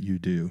monthly that you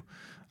do.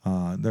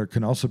 There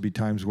can also be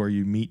times where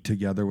you meet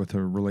together with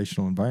a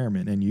relational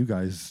environment, and you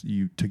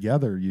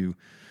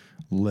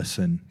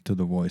listen to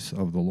the voice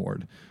of the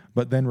Lord.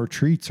 But then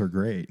retreats are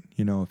great.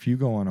 If you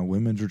go on a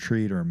women's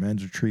retreat or a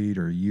men's retreat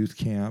or a youth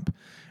camp,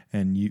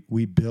 and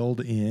we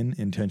build in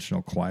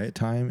intentional quiet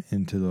time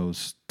into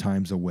those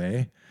times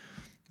away,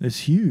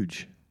 it's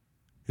huge.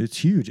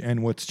 It's huge.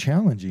 And what's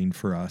challenging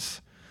for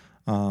us,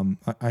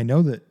 I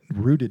know that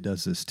Rooted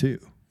does this too,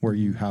 where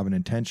you have an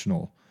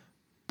intentional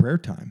prayer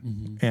time.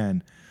 Mm-hmm.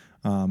 And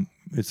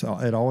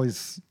it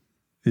always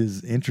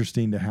is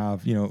interesting to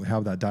have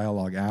that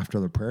dialogue after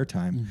the prayer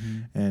time.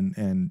 Mm-hmm.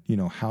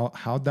 And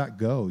how'd that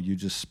go? You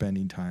just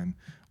spending time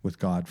with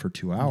God for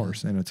 2 hours.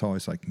 Mm-hmm. And it's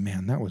always like,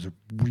 man, that was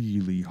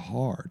really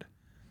hard.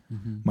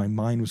 Mm-hmm. My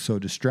mind was so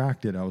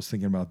distracted. I was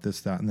thinking about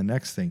this, that, and the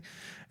next thing.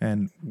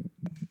 And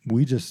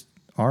we just,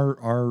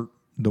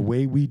 the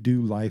way we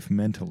do life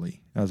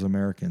mentally as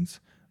Americans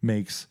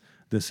makes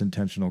this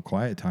intentional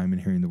quiet time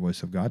and hearing the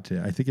voice of God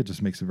today, I think it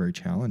just makes it very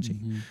challenging.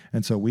 Mm-hmm.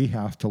 And so we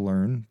have to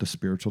learn the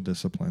spiritual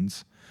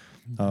disciplines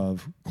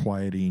of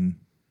quieting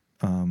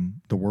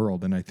the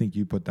world. And I think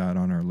you put that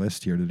on our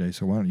list here today.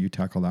 So why don't you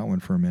tackle that one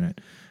for a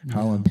minute?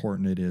 How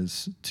important it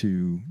is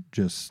to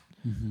just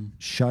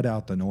shut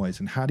out the noise.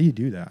 And how do you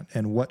do that?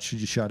 And what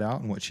should you shut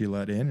out and what should you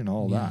let in and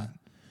all that?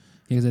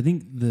 Because I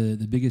think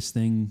the biggest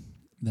thing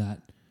that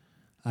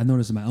I've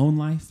noticed in my own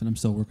life, and I'm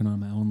still working on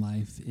my own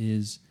life,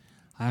 is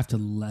I have to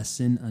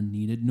lessen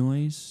unneeded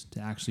noise to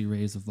actually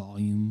raise the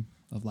volume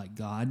of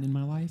God in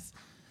my life.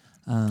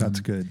 That's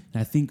good.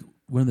 And I think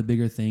one of the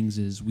bigger things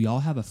is we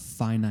all have a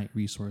finite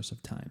resource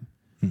of time.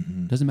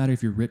 Mm-hmm. Doesn't matter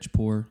if you're rich,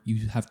 poor,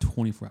 you have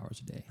 24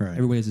 hours a day. Right.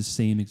 Everybody has the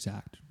same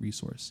exact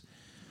resource.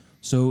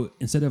 So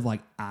instead of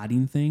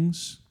adding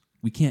things,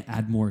 we can't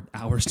add more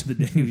hours to the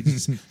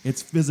day.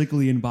 It's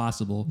physically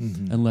impossible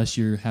unless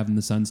you're having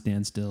the sun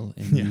stand still.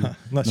 And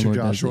unless you're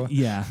Joshua.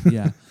 Yeah.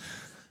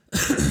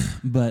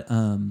 But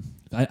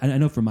I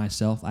know for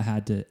myself, I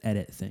had to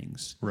edit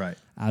things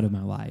out of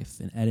my life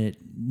and edit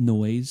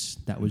noise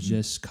that was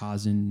just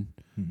causing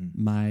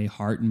my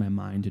heart and my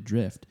mind to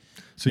drift.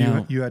 So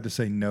now, you had to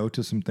say no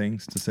to some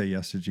things to say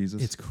yes to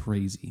Jesus? It's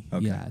crazy.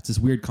 Okay. Yeah, it's this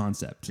weird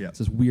concept. It's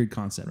this weird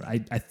concept.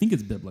 Right. I think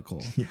it's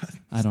biblical. Yeah,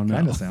 I don't know.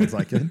 Kind of sounds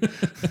like it.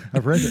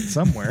 I've read it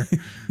somewhere.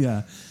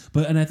 Yeah.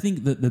 And I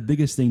think that the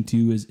biggest thing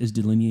too is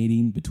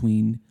delineating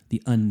between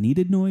the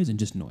unneeded noise and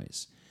just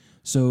noise.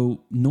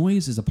 So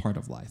noise is a part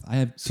of life. I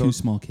have two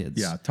small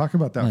kids. Yeah, talk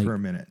about that for a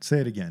minute. Say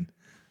it again.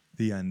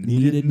 The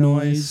unneeded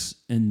noise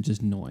and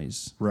just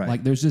noise.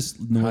 Right. There's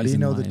just noise in life. How do you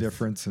know the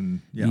difference?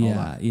 And all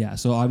that. Yeah.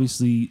 So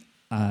obviously,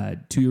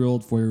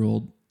 2-year-old,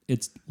 4-year-old,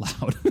 it's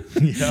loud.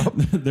 Yep.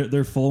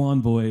 they're full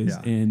on boys,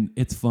 Yeah. and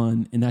it's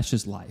fun, and that's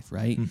just life,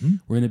 right? Mm-hmm.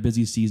 We're in a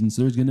busy season,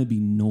 so there's going to be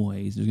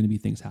noise. There's going to be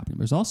things happening.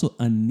 There's also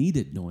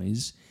unneeded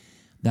noise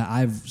that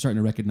I've starting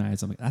to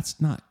recognize. I'm like, that's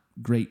not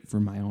great for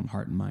my own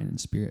heart and mind and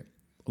spirit.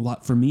 A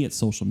lot for me, it's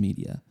social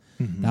media.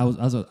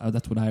 Mm-hmm.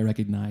 That's what I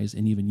recognize,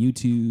 and even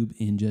YouTube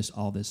and just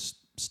all this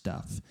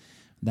stuff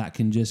that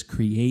can just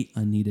create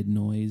unneeded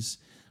noise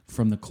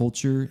from the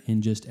culture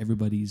and just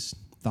everybody's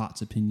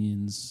thoughts,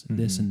 opinions,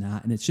 this and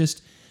that. And it's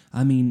just,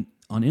 I mean,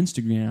 on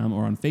Instagram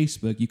or on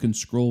Facebook, you can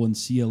scroll and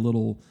see a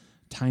little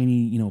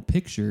tiny,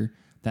 picture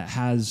that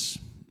has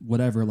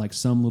whatever, like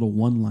some little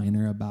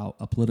one-liner about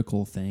a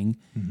political thing.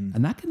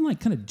 And that can like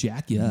kind of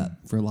jack you up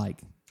for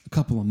like a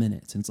couple of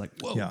minutes. And it's like,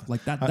 whoa,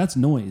 like that's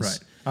noise. Right.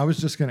 I was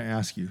just going to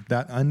ask you,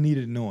 that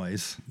unneeded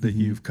noise that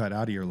you've cut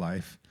out of your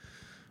life,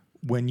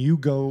 when you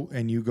go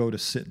to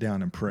sit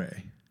down and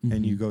pray,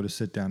 and you go to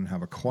sit down and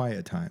have a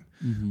quiet time,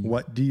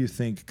 what do you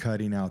think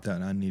cutting out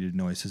that unneeded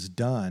noise has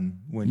done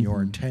when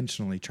you're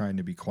intentionally trying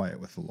to be quiet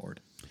with the Lord?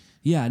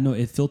 Yeah, no,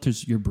 it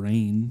filters your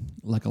brain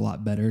like a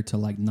lot better to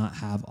like not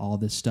have all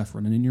this stuff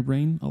running in your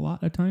brain a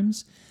lot of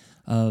times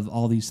of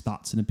all these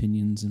thoughts and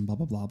opinions and blah,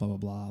 blah, blah, blah, blah,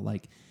 blah.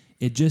 Like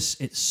it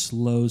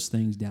slows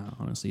things down,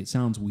 honestly. It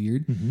sounds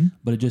weird,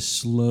 but it just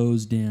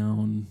slows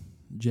down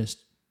just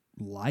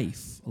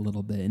life a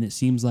little bit. And it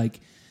seems like,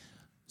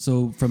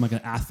 so from like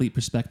an athlete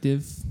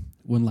perspective,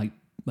 when like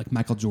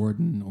Michael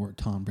Jordan or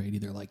Tom Brady,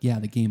 they're like, yeah,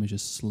 the game is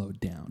just slowed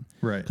down.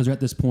 Right. Because they're at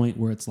this point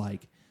where it's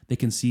like they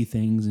can see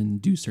things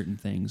and do certain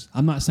things.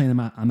 I'm not saying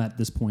I'm at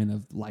this point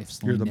of life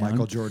slowing down. You're the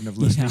Michael Jordan of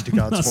listening to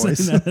God's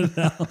voice.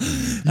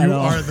 You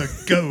are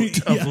the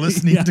GOAT of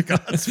listening to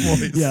God's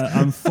voice. Yeah,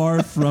 I'm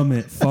far from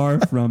it.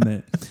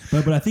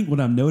 But I think what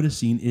I'm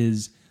noticing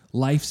is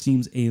life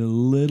seems a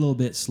little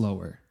bit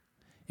slower.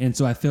 And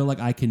so I feel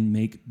like I can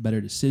make better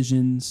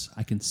decisions.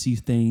 I can see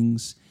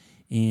things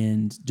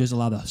and just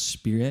allow the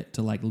Spirit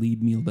to like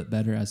lead me a little bit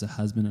better as a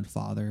husband and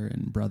father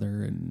and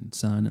brother and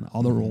son and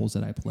all the roles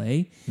that I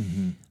play,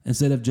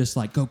 instead of just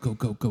like go,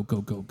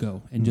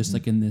 and just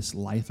like in this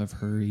life of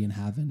hurry and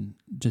having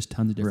just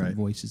tons of different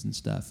voices and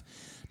stuff.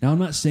 Now, I'm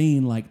not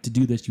saying like to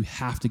do this, you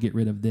have to get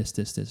rid of this.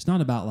 It's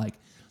not about like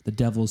the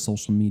devil's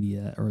social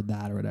media or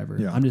that or whatever.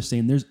 Yeah. I'm just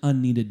saying there's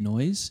unneeded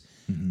noise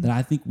that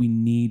I think we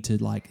need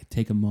to like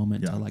take a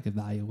moment to like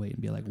evaluate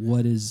and be like,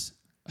 what is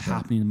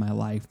happening in my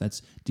life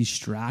that's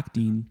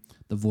distracting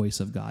the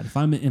voice of God?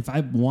 If I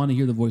want to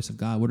hear the voice of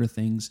God, what are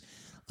things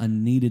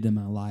unneeded in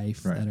my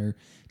life that are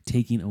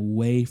taking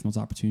away from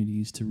those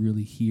opportunities to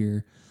really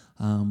hear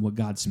what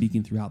God's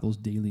speaking throughout those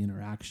daily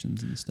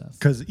interactions and stuff?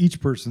 Because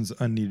each person's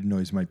unneeded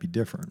noise might be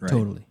different, right?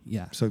 Totally,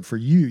 yeah. So for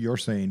you, you're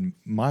saying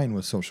mine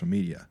was social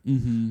media.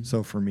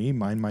 So for me,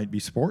 mine might be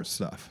sports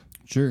stuff.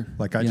 Sure.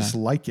 Like I just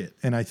like it.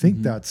 And I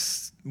think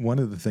that's one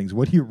of the things.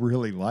 What do you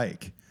really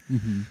like?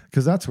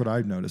 Because that's what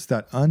I've noticed,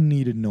 that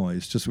unneeded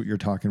noise, just what you're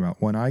talking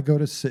about. When I go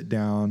to sit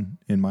down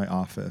in my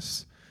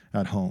office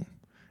at home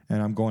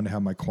and I'm going to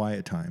have my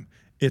quiet time,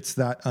 it's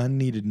that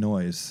unneeded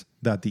noise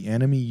that the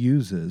enemy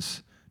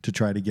uses to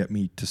try to get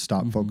me to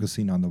stop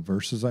focusing on the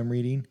verses I'm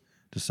reading,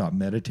 to stop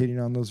meditating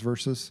on those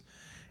verses,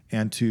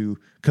 and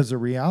because the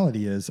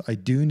reality is I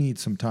do need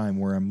some time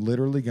where I'm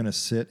literally going to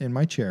sit in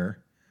my chair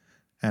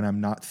and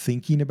I'm not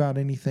thinking about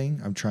anything.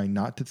 I'm trying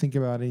not to think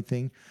about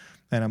anything.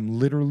 And I'm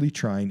literally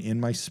trying in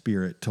my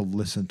spirit to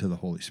listen to the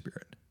Holy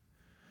Spirit.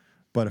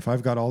 But if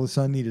I've got all this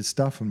unneeded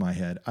stuff in my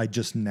head, I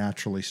just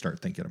naturally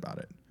start thinking about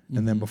it.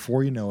 And then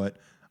before you know it,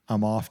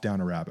 I'm off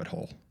down a rabbit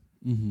hole.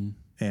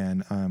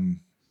 And I'm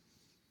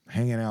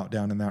hanging out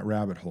down in that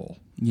rabbit hole.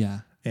 Yeah.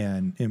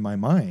 And in my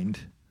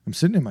mind, I'm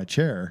sitting in my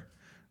chair,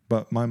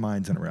 but my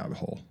mind's in a rabbit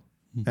hole.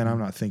 And I'm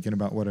not thinking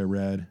about what I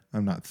read.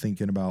 I'm not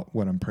thinking about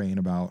what I'm praying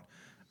about.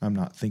 I'm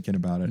not thinking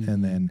about it.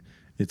 And then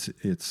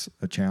it's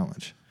a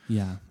challenge.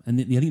 Yeah. And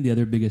I think the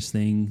other biggest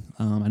thing,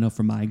 I know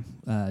for my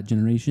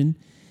generation,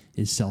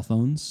 is cell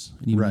phones.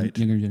 And even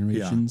younger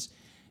generations.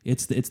 Yeah.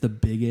 It's the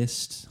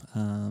biggest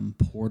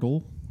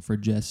portal for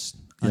just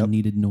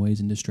unneeded noise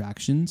and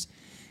distractions.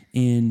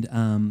 And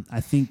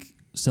I think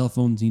cell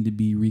phones need to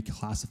be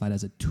reclassified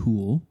as a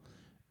tool.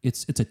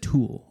 It's a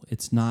tool.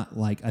 It's not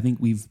like, I think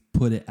we've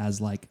put it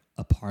as like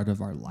a part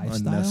of our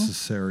lifestyle.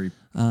 Unnecessary.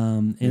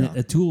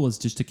 A tool is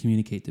just to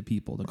communicate to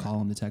people, to call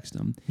them, to text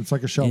them. It's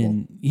like a shovel.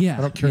 And,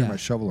 I don't carry my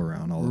shovel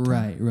around all the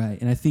time. Right.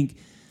 And I think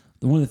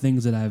one of the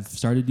things that I've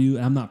started to do,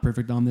 and I'm not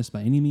perfect on this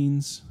by any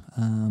means,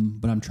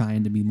 but I'm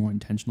trying to be more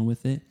intentional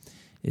with it,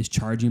 is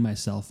charging my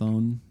cell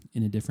phone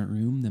in a different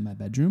room than my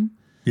bedroom.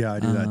 Yeah, I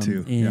do that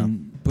too.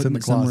 And putting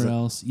it somewhere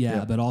else.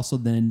 Yeah, but also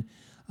then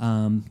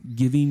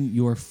giving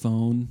your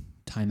phone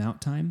timeout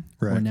time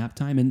or nap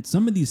time. And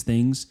some of these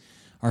things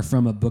are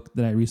from a book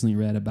that I recently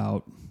read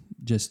about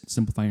just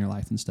simplifying your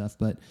life and stuff.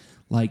 But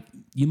like,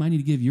 you might need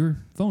to give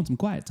your phone some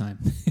quiet time.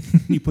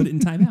 You put it in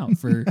timeout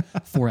for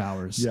 4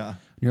 hours. Yeah.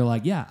 You're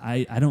like,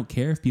 I don't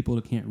care if people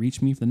can't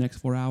reach me for the next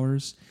 4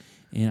 hours.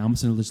 and I'm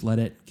just going to just let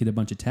it get a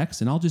bunch of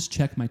texts, and I'll just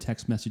check my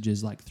text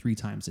messages like 3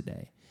 times a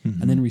day.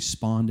 And then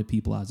respond to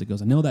people as it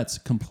goes. I know that's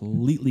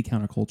completely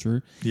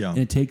counterculture. Yeah. And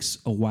it takes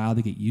a while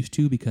to get used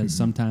to, because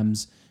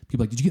sometimes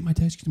people are like, did you get my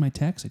text? Did you get my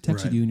text? I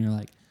texted you, and you're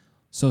like,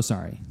 so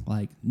sorry.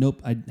 Like,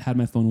 nope, I had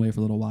my phone away for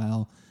a little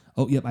while.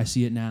 Oh, yep, I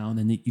see it now. And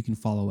then you can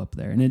follow up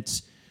there.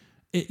 And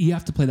you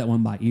have to play that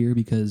one by ear,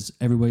 because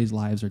everybody's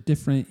lives are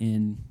different.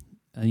 And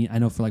I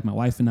know for like my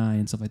wife and I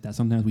and stuff like that,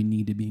 sometimes we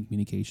need to be in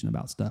communication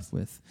about stuff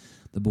with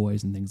the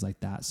boys and things like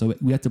that. So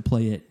we have to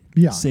play it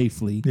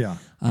safely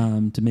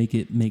to make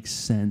it make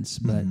sense.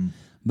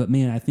 But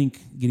man, I think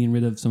getting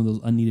rid of some of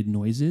those unneeded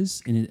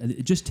noises, and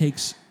it just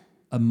takes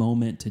a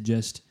moment to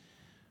just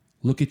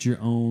look at your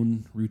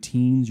own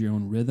routines, your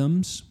own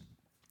rhythms,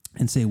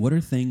 and say, what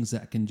are things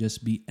that can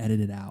just be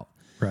edited out?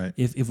 Right.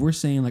 If we're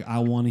saying like, I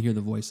want to hear the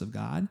voice of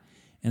God,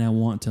 and I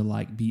want to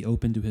like be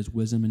open to his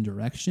wisdom and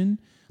direction,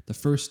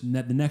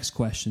 the next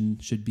question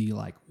should be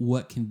like,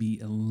 what can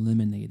be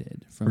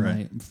eliminated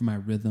from my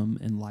rhythm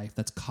in life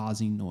that's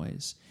causing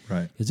noise?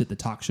 Right. Is it the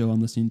talk show I'm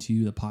listening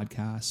to, the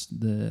podcast,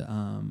 the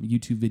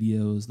YouTube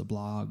videos, the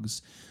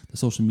blogs, the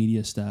social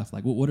media stuff?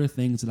 Like, what are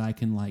things that I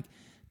can like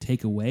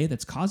take away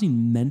that's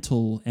causing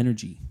mental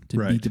energy to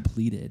be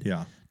depleted?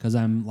 Yeah. Because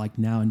I'm like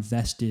now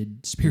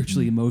invested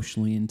spiritually,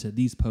 emotionally into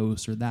these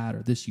posts or that,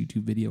 or this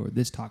YouTube video or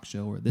this talk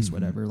show or this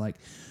whatever. Like,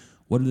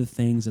 what are the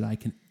things that I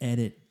can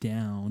edit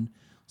down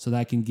so that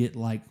I can get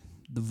like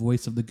the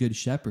voice of the good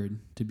shepherd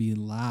to be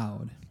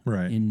loud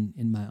in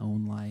my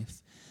own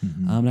life?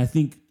 And I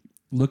think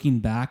looking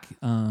back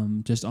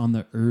just on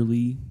the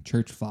early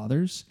church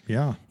fathers,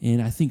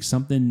 and I think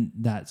something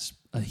that's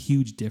a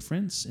huge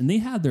difference, and they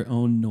had their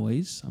own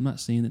noise. I'm not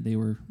saying that they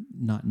were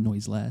not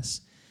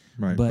noiseless.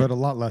 Right, but a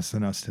lot less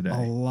than us today.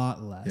 A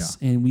lot less.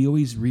 Yeah. And we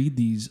always read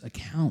these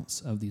accounts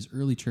of these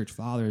early church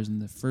fathers in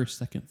the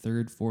 1st, 2nd,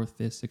 3rd, 4th,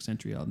 5th, 6th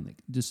century, and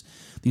just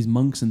these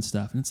monks and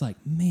stuff. And it's like,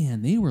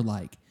 man, they were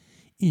like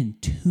in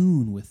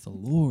tune with the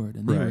Lord,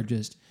 and they were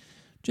just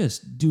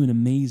doing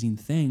amazing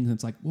things. And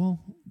it's like,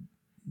 well,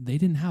 they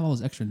didn't have all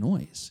this extra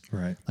noise.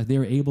 Right. Like, they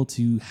were able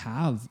to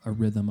have a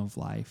rhythm of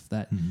life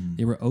that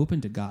they were open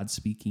to God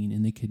speaking,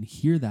 and they could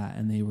hear that,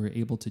 and they were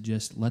able to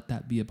just let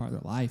that be a part of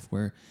their life.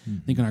 Where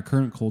I think in our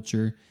current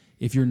culture,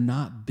 if you're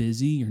not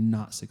busy, you're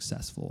not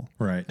successful.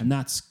 Right. And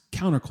that's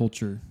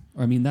counterculture.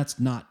 Or I mean, that's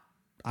not,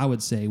 I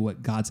would say,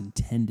 what God's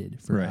intended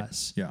for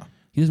us. Yeah.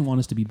 He doesn't want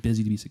us to be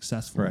busy to be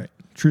successful. Right.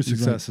 True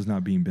success is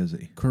not being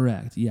busy.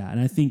 Correct. Yeah. And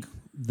I think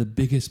the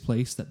biggest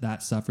place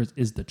that suffers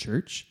is the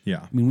church. Yeah.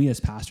 I mean, we as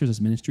pastors,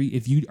 as ministry,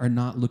 if you are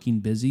not looking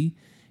busy,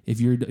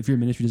 if your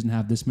ministry doesn't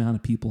have this amount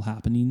of people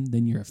happening,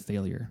 then you're a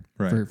failure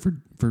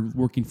for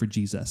working for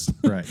Jesus.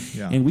 Right.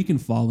 Yeah. And we can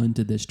fall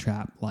into this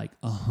trap like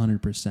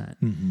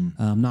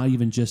 100%. Not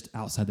even just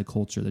outside the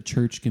culture. The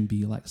church can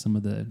be like some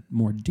of the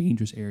more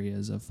dangerous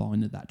areas of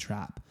falling into that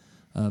trap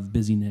of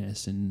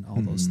busyness and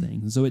all those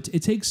things. And so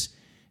it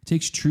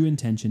takes true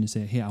intention to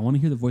say, hey, I want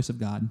to hear the voice of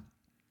God.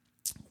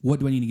 What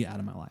do I need to get out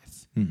of my life?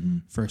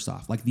 First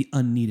off, like the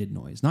unneeded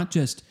noise, not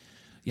just,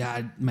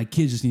 my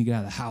kids just need to get out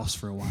of the house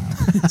for a while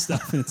and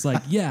stuff. And it's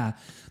like,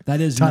 that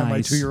is Tie nice. my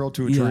 2-year-old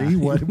to a tree. What you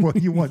want?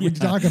 What are you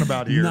talking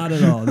about here? Not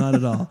at all. Not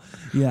at all.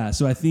 Yeah.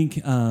 So I think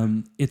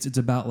it's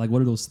about like,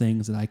 what are those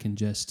things that I can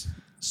just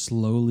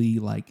slowly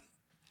like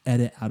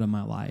edit out of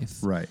my life?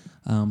 Right.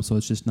 So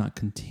it's just not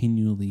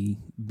continually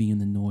being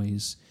the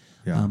noise.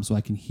 Yeah. So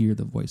I can hear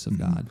the voice of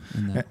God.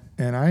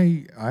 And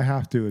I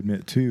have to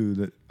admit too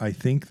that I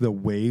think the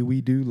way we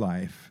do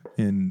life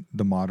in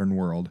the modern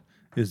world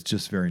is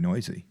just very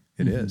noisy.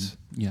 It is.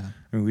 Yeah.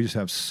 I mean, we just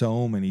have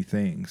so many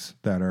things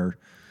that are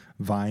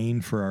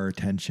vying for our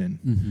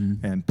attention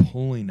and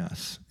pulling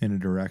us in a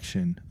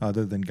direction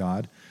other than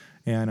God.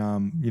 And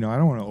I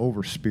don't want to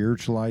over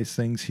spiritualize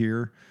things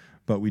here,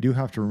 but we do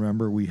have to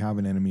remember we have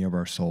an enemy of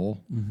our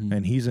soul,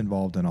 and he's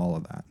involved in all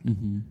of that.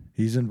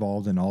 He's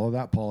involved in all of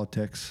that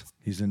politics.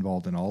 He's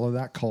involved in all of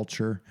that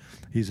culture.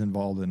 He's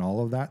involved in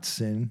all of that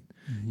sin.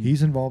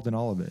 He's involved in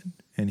all of it,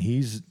 and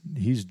he's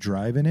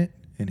driving it,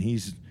 and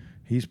he's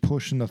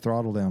pushing the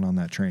throttle down on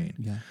that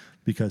train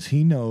because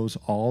he knows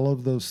all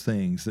of those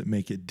things that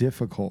make it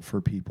difficult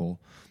for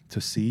people to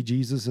see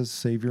Jesus as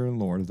Savior and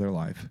Lord of their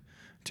life,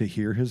 to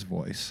hear his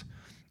voice,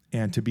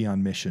 and to be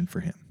on mission for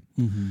him.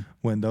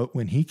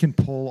 When he can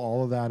pull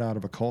all of that out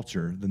of a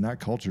culture, then that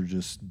culture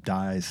just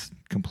dies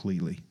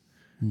completely,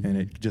 and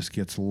it just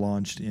gets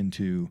launched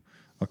into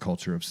a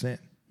culture of sin.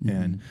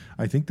 And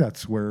I think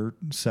that's where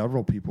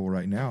several people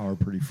right now are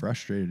pretty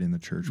frustrated in the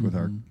church with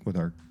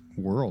our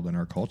world and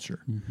our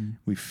culture.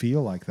 We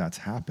feel like that's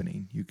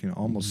happening. You can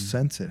almost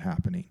sense it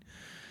happening.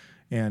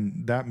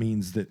 And that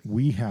means that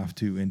we have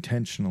to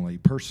intentionally,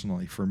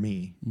 personally, for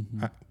me,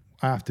 I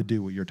have to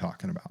do what you're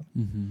talking about.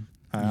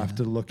 I have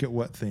to look at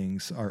what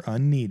things are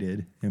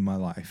unneeded in my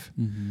life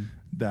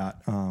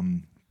that, are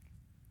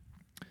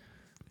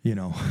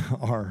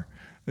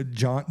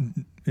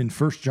in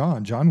 1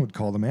 John would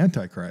call them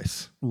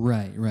antichrists.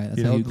 Right.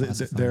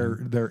 That's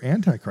they're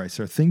antichrists.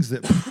 They're things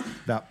that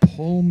that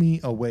pull me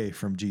away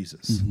from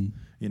Jesus.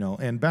 You know,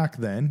 and back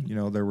then, you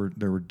know, there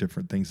were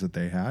different things that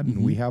they had,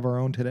 and we have our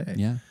own today.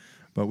 Yeah.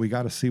 But we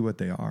got to see what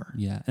they are.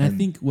 Yeah. And I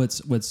think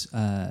what's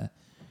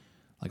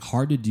like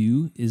hard to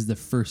do is the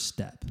first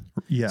step.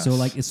 Yes.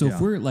 So if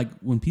we're like,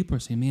 when people are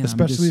saying, man,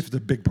 especially if it's a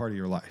big part of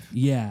your life.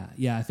 Yeah.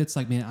 Yeah. If it's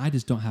like, man, I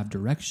just don't have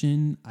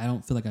direction. I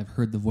don't feel like I've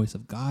heard the voice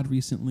of God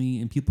recently.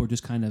 And people are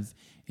just kind of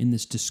in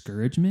this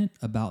discouragement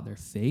about their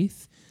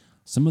faith.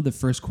 Some of the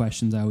first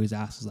questions I always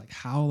ask is like,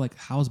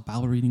 how's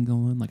Bible reading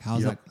going? Like,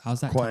 how's that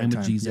Quiet time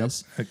with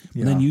Jesus? Yep.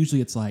 And then usually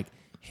it's like,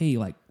 hey,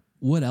 like,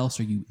 what else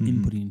are you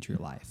inputting into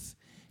your life?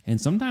 And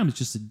sometimes it's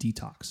just a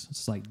detox.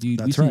 It's like,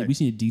 dude, we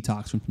just need to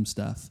detox from some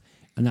stuff.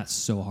 And that's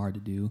so hard to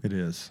do. It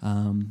is.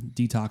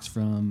 Detox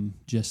from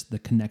just the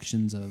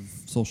connections of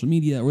social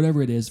media or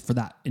whatever it is for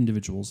that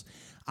individuals.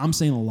 I'm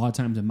saying a lot of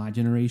times in my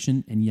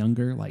generation and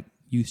younger, like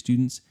youth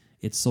students,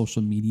 it's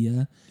social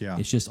media. Yeah.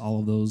 It's just all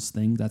of those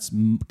things. That's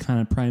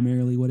kind of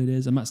primarily what it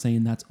is. I'm not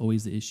saying that's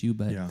always the issue,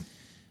 but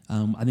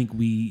I think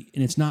and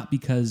it's not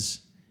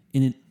because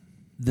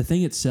the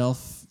thing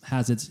itself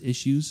has its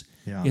issues.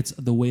 Yeah. It's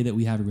the way that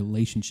we have a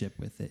relationship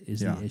with it is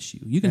the issue.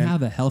 You can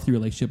have a healthy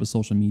relationship with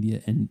social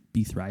media and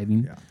be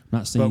thriving. Yeah. I'm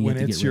not saying but you when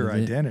have to it's get rid your of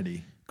it.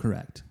 identity.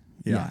 Correct.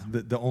 Yeah.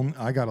 The only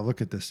I got to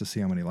look at this to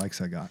see how many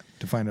likes I got,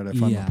 to find out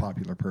if I'm a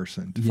popular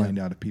person, to find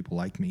out if people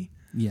like me.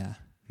 Yeah.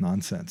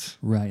 Nonsense.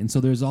 Right. And so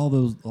there's all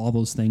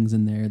those things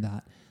in there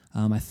that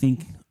I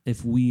think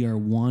if we are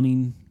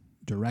wanting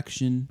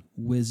direction,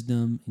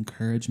 wisdom,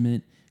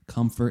 encouragement,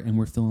 comfort, and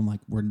we're feeling like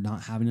we're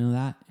not having none of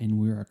that, and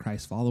we're a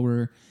Christ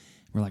follower,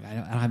 we're like, I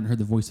haven't heard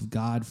the voice of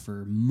God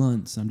for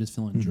months, I'm just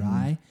feeling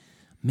dry.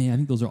 Man, I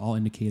think those are all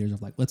indicators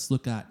of like, let's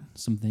look at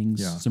some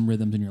things, some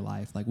rhythms in your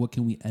life. Like, what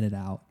can we edit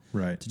out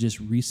to just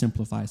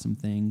re-simplify some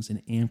things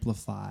and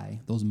amplify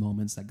those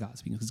moments that God's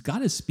speaking? Because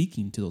God is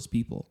speaking to those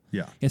people.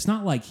 Yeah. It's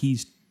not like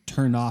he's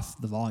turned off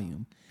the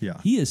volume. Yeah.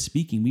 He is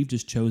speaking. We've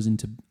just chosen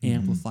to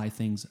amplify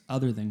things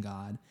other than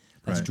God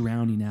that's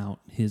drowning out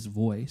his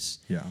voice.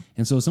 Yeah.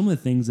 And so some of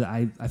the things that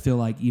I feel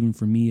like even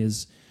for me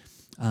is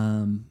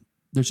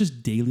there's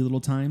just daily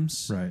little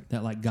times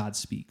that like God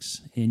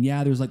speaks. And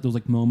there's like those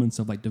like moments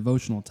of like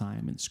devotional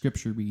time and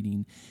scripture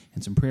reading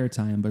and some prayer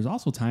time. But there's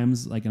also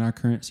times like in our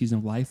current season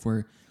of life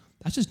where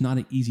that's just not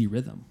an easy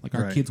rhythm. Like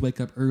our kids wake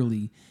up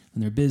early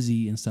and they're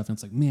busy and stuff. And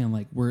it's like, man,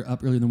 like we're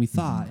up earlier than we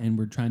thought and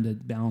we're trying to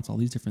balance all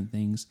these different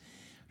things.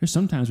 There's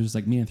sometimes where it's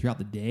like, man, throughout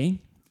the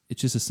day,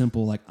 it's just a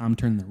simple, like I'm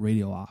turning the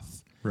radio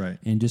off. Right.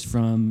 And just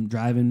from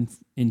driving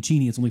in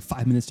Cheney, it's only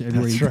 5 minutes to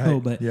everywhere you go.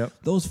 But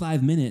those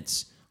 5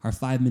 minutes are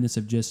 5 minutes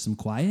of just some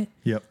quiet.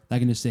 Yep. I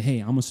can just say, hey,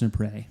 I'm just going to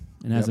pray.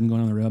 And as I'm going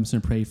on the road, I'm just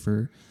going to pray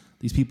for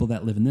these people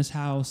that live in this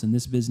house and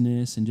this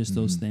business and just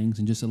those things,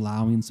 and just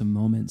allowing some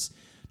moments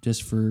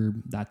just for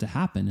that to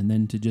happen. And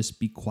then to just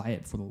be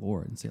quiet for the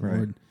Lord and say,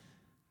 Lord,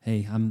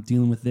 hey, I'm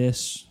dealing with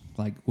this.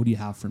 Like, what do you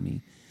have for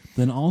me?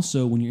 Then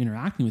also when you're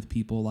interacting with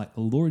people, like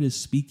the Lord is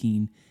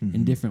speaking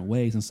in different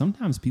ways. And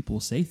sometimes people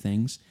will say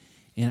things.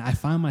 And I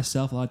find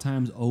myself a lot of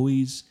times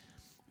always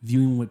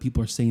viewing what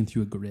people are saying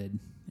through a grid.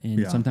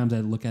 And sometimes I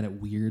look at it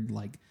weird,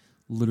 like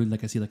literally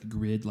like I see like a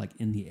grid like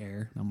in the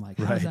air. And I'm like,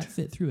 how does that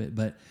fit through it?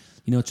 But,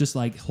 you know, it's just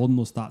like holding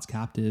those thoughts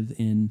captive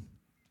and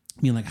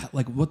being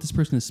like what this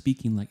person is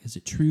speaking, like, is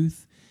it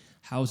truth?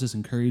 How is this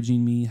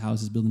encouraging me? How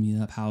is this building me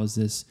up? How is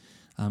this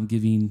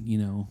giving, you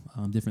know,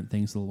 different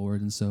things to the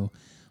Lord? And so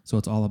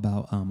it's all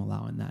about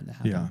allowing that to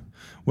happen. Yeah.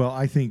 Well,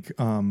 I think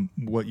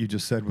what you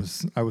just said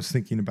was, I was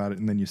thinking about it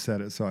and then you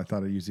said it, so I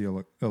thought I'd use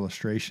the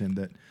illustration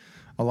that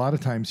a lot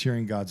of times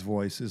hearing God's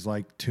voice is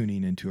like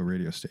tuning into a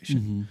radio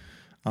station.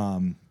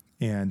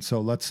 And so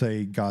let's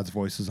say God's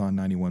voice is on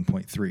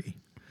 91.3.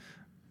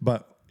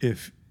 But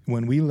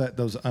when we let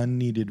those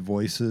unneeded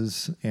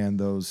voices and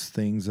those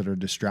things that are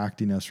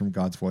distracting us from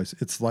God's voice,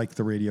 it's like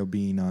the radio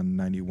being on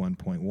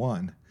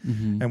 91.1.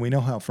 And we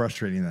know how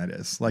frustrating that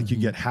is. Like you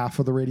get half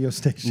of the radio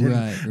station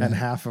and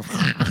half of,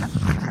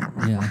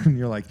 and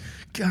you're like,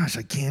 gosh,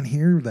 I can't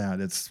hear that.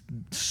 It's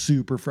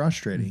super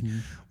frustrating.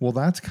 Well,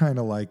 that's kind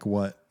of like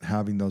what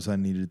having those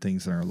unneeded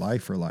things in our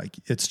life are like.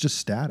 It's just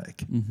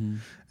static.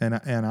 And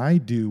I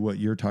do what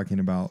you're talking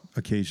about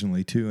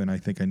occasionally too. And I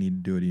think I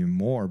need to do it even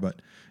more,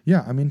 but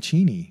yeah, I'm in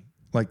Cheney.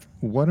 Like,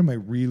 what am I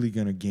really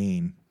going to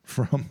gain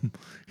from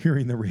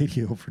hearing the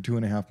radio for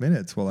 2.5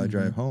 minutes while I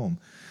drive home?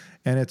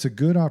 And it's a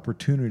good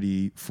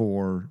opportunity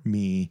for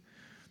me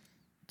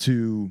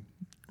to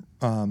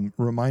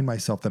remind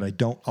myself that I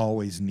don't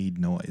always need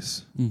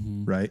noise,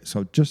 right?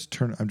 So I'm just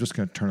going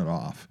to turn it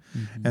off.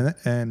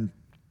 And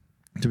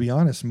to be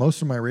honest,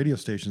 most of my radio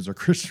stations are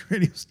Christian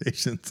radio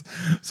stations.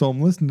 So I'm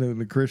listening to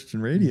the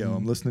Christian radio.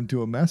 I'm listening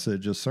to a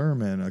message, a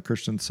sermon, a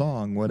Christian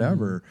song,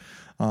 whatever,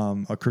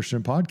 a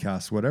Christian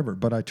podcast, whatever.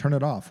 But I turn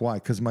it off. Why?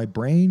 Because my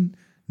brain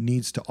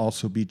needs to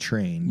also be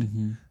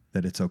trained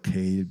that it's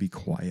okay to be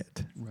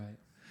quiet. Right.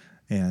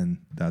 And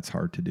that's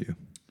hard to do.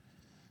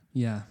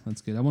 Yeah,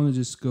 that's good. I want to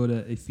just go to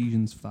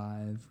Ephesians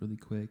 5 really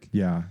quick.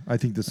 Yeah, I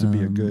think this would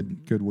be a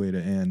good way to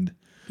end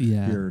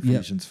here,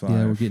 Ephesians 5.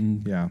 Yeah, we're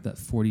getting that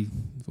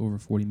over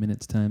 40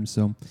 minutes time.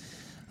 So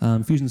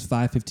Ephesians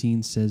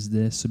 5:15 says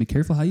this, so be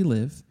careful how you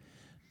live.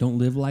 Don't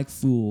live like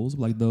fools,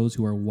 but like those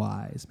who are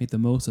wise. Make the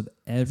most of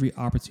every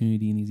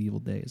opportunity in these evil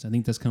days. I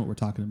think that's kind of what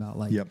we're talking about.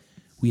 Like,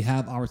 we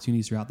have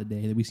opportunities throughout the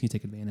day that we just need to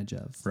take advantage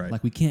of. Right.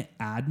 Like, we can't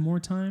add more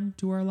time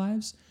to our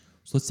lives,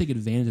 so let's take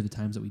advantage of the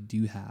times that we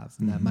do have.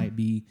 And that might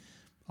be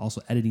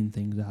also editing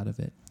things out of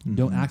it.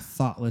 Don't act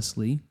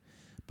thoughtlessly,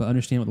 but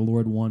understand what the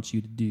Lord wants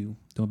you to do.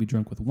 Don't be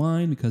drunk with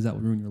wine because that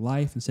will ruin your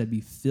life. Instead,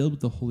 be filled with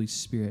the Holy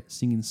Spirit,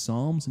 singing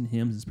psalms and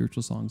hymns and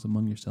spiritual songs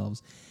among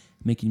yourselves,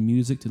 making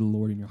music to the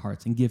Lord in your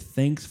hearts, and give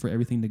thanks for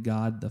everything to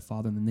God the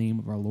Father in the name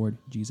of our Lord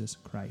Jesus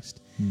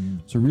Christ.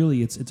 So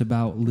really, it's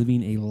about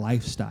living a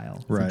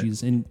lifestyle for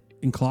Jesus. And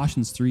in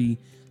Colossians 3,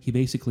 he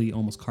basically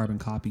almost carbon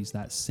copies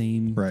that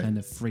same kind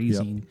of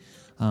phrasing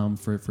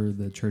for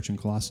the church in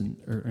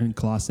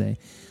Colossae.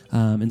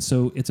 And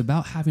so it's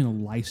about having a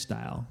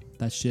lifestyle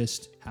that's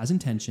just has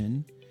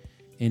intention,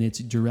 and it's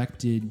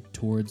directed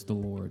towards the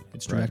Lord.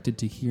 It's directed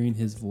to hearing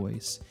his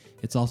voice.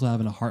 It's also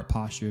having a heart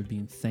posture of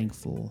being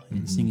thankful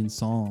and singing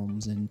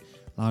psalms and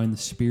allowing the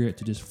Spirit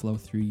to just flow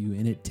through you.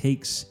 And it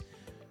takes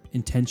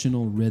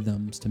intentional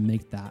rhythms to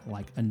make that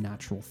like a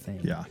natural thing.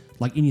 Yeah.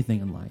 Like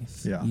anything in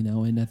life. Yeah. You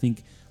know, and I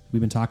think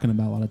we've been talking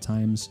about a lot of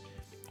times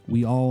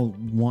we all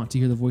want to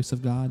hear the voice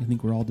of God. I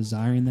think we're all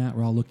desiring that.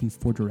 We're all looking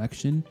for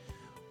direction.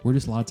 We're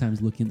just a lot of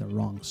times looking at the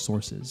wrong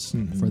sources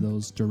for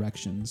those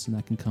directions. And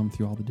that can come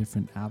through all the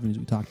different avenues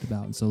we talked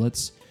about. And so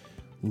let's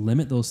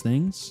limit those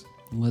things.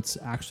 Let's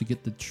actually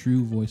get the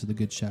true voice of the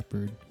Good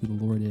Shepherd, who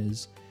the Lord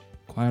is,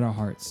 quiet our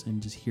hearts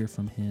and just hear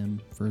from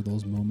him for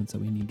those moments that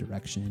we need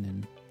direction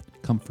and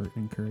comfort,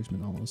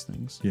 encouragement, all those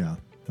things. Yeah,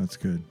 that's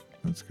good.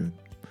 That's good.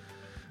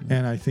 Yeah.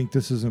 And I think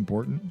this is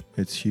important.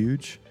 It's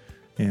huge.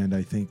 And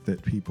I think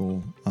that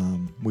people,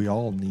 we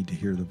all need to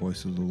hear the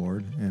voice of the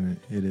Lord, and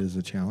it is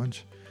a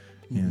challenge.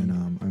 And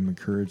I'm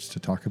encouraged to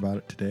talk about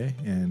it today.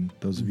 And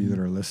those of you that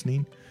are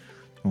listening,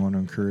 I want to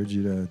encourage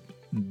you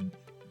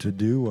to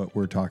do what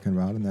we're talking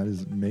about, and that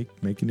is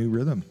make a new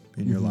rhythm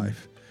in your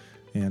life,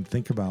 and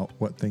think about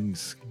what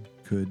things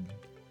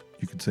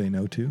you could say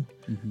no to,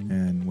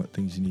 and what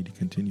things you need to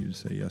continue to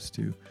say yes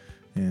to,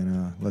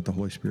 and let the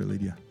Holy Spirit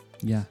lead you.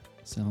 Yeah,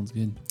 sounds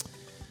good.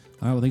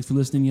 All right, well, thanks for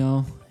listening,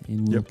 y'all,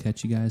 and we'll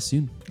catch you guys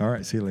soon. All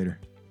right, see you later.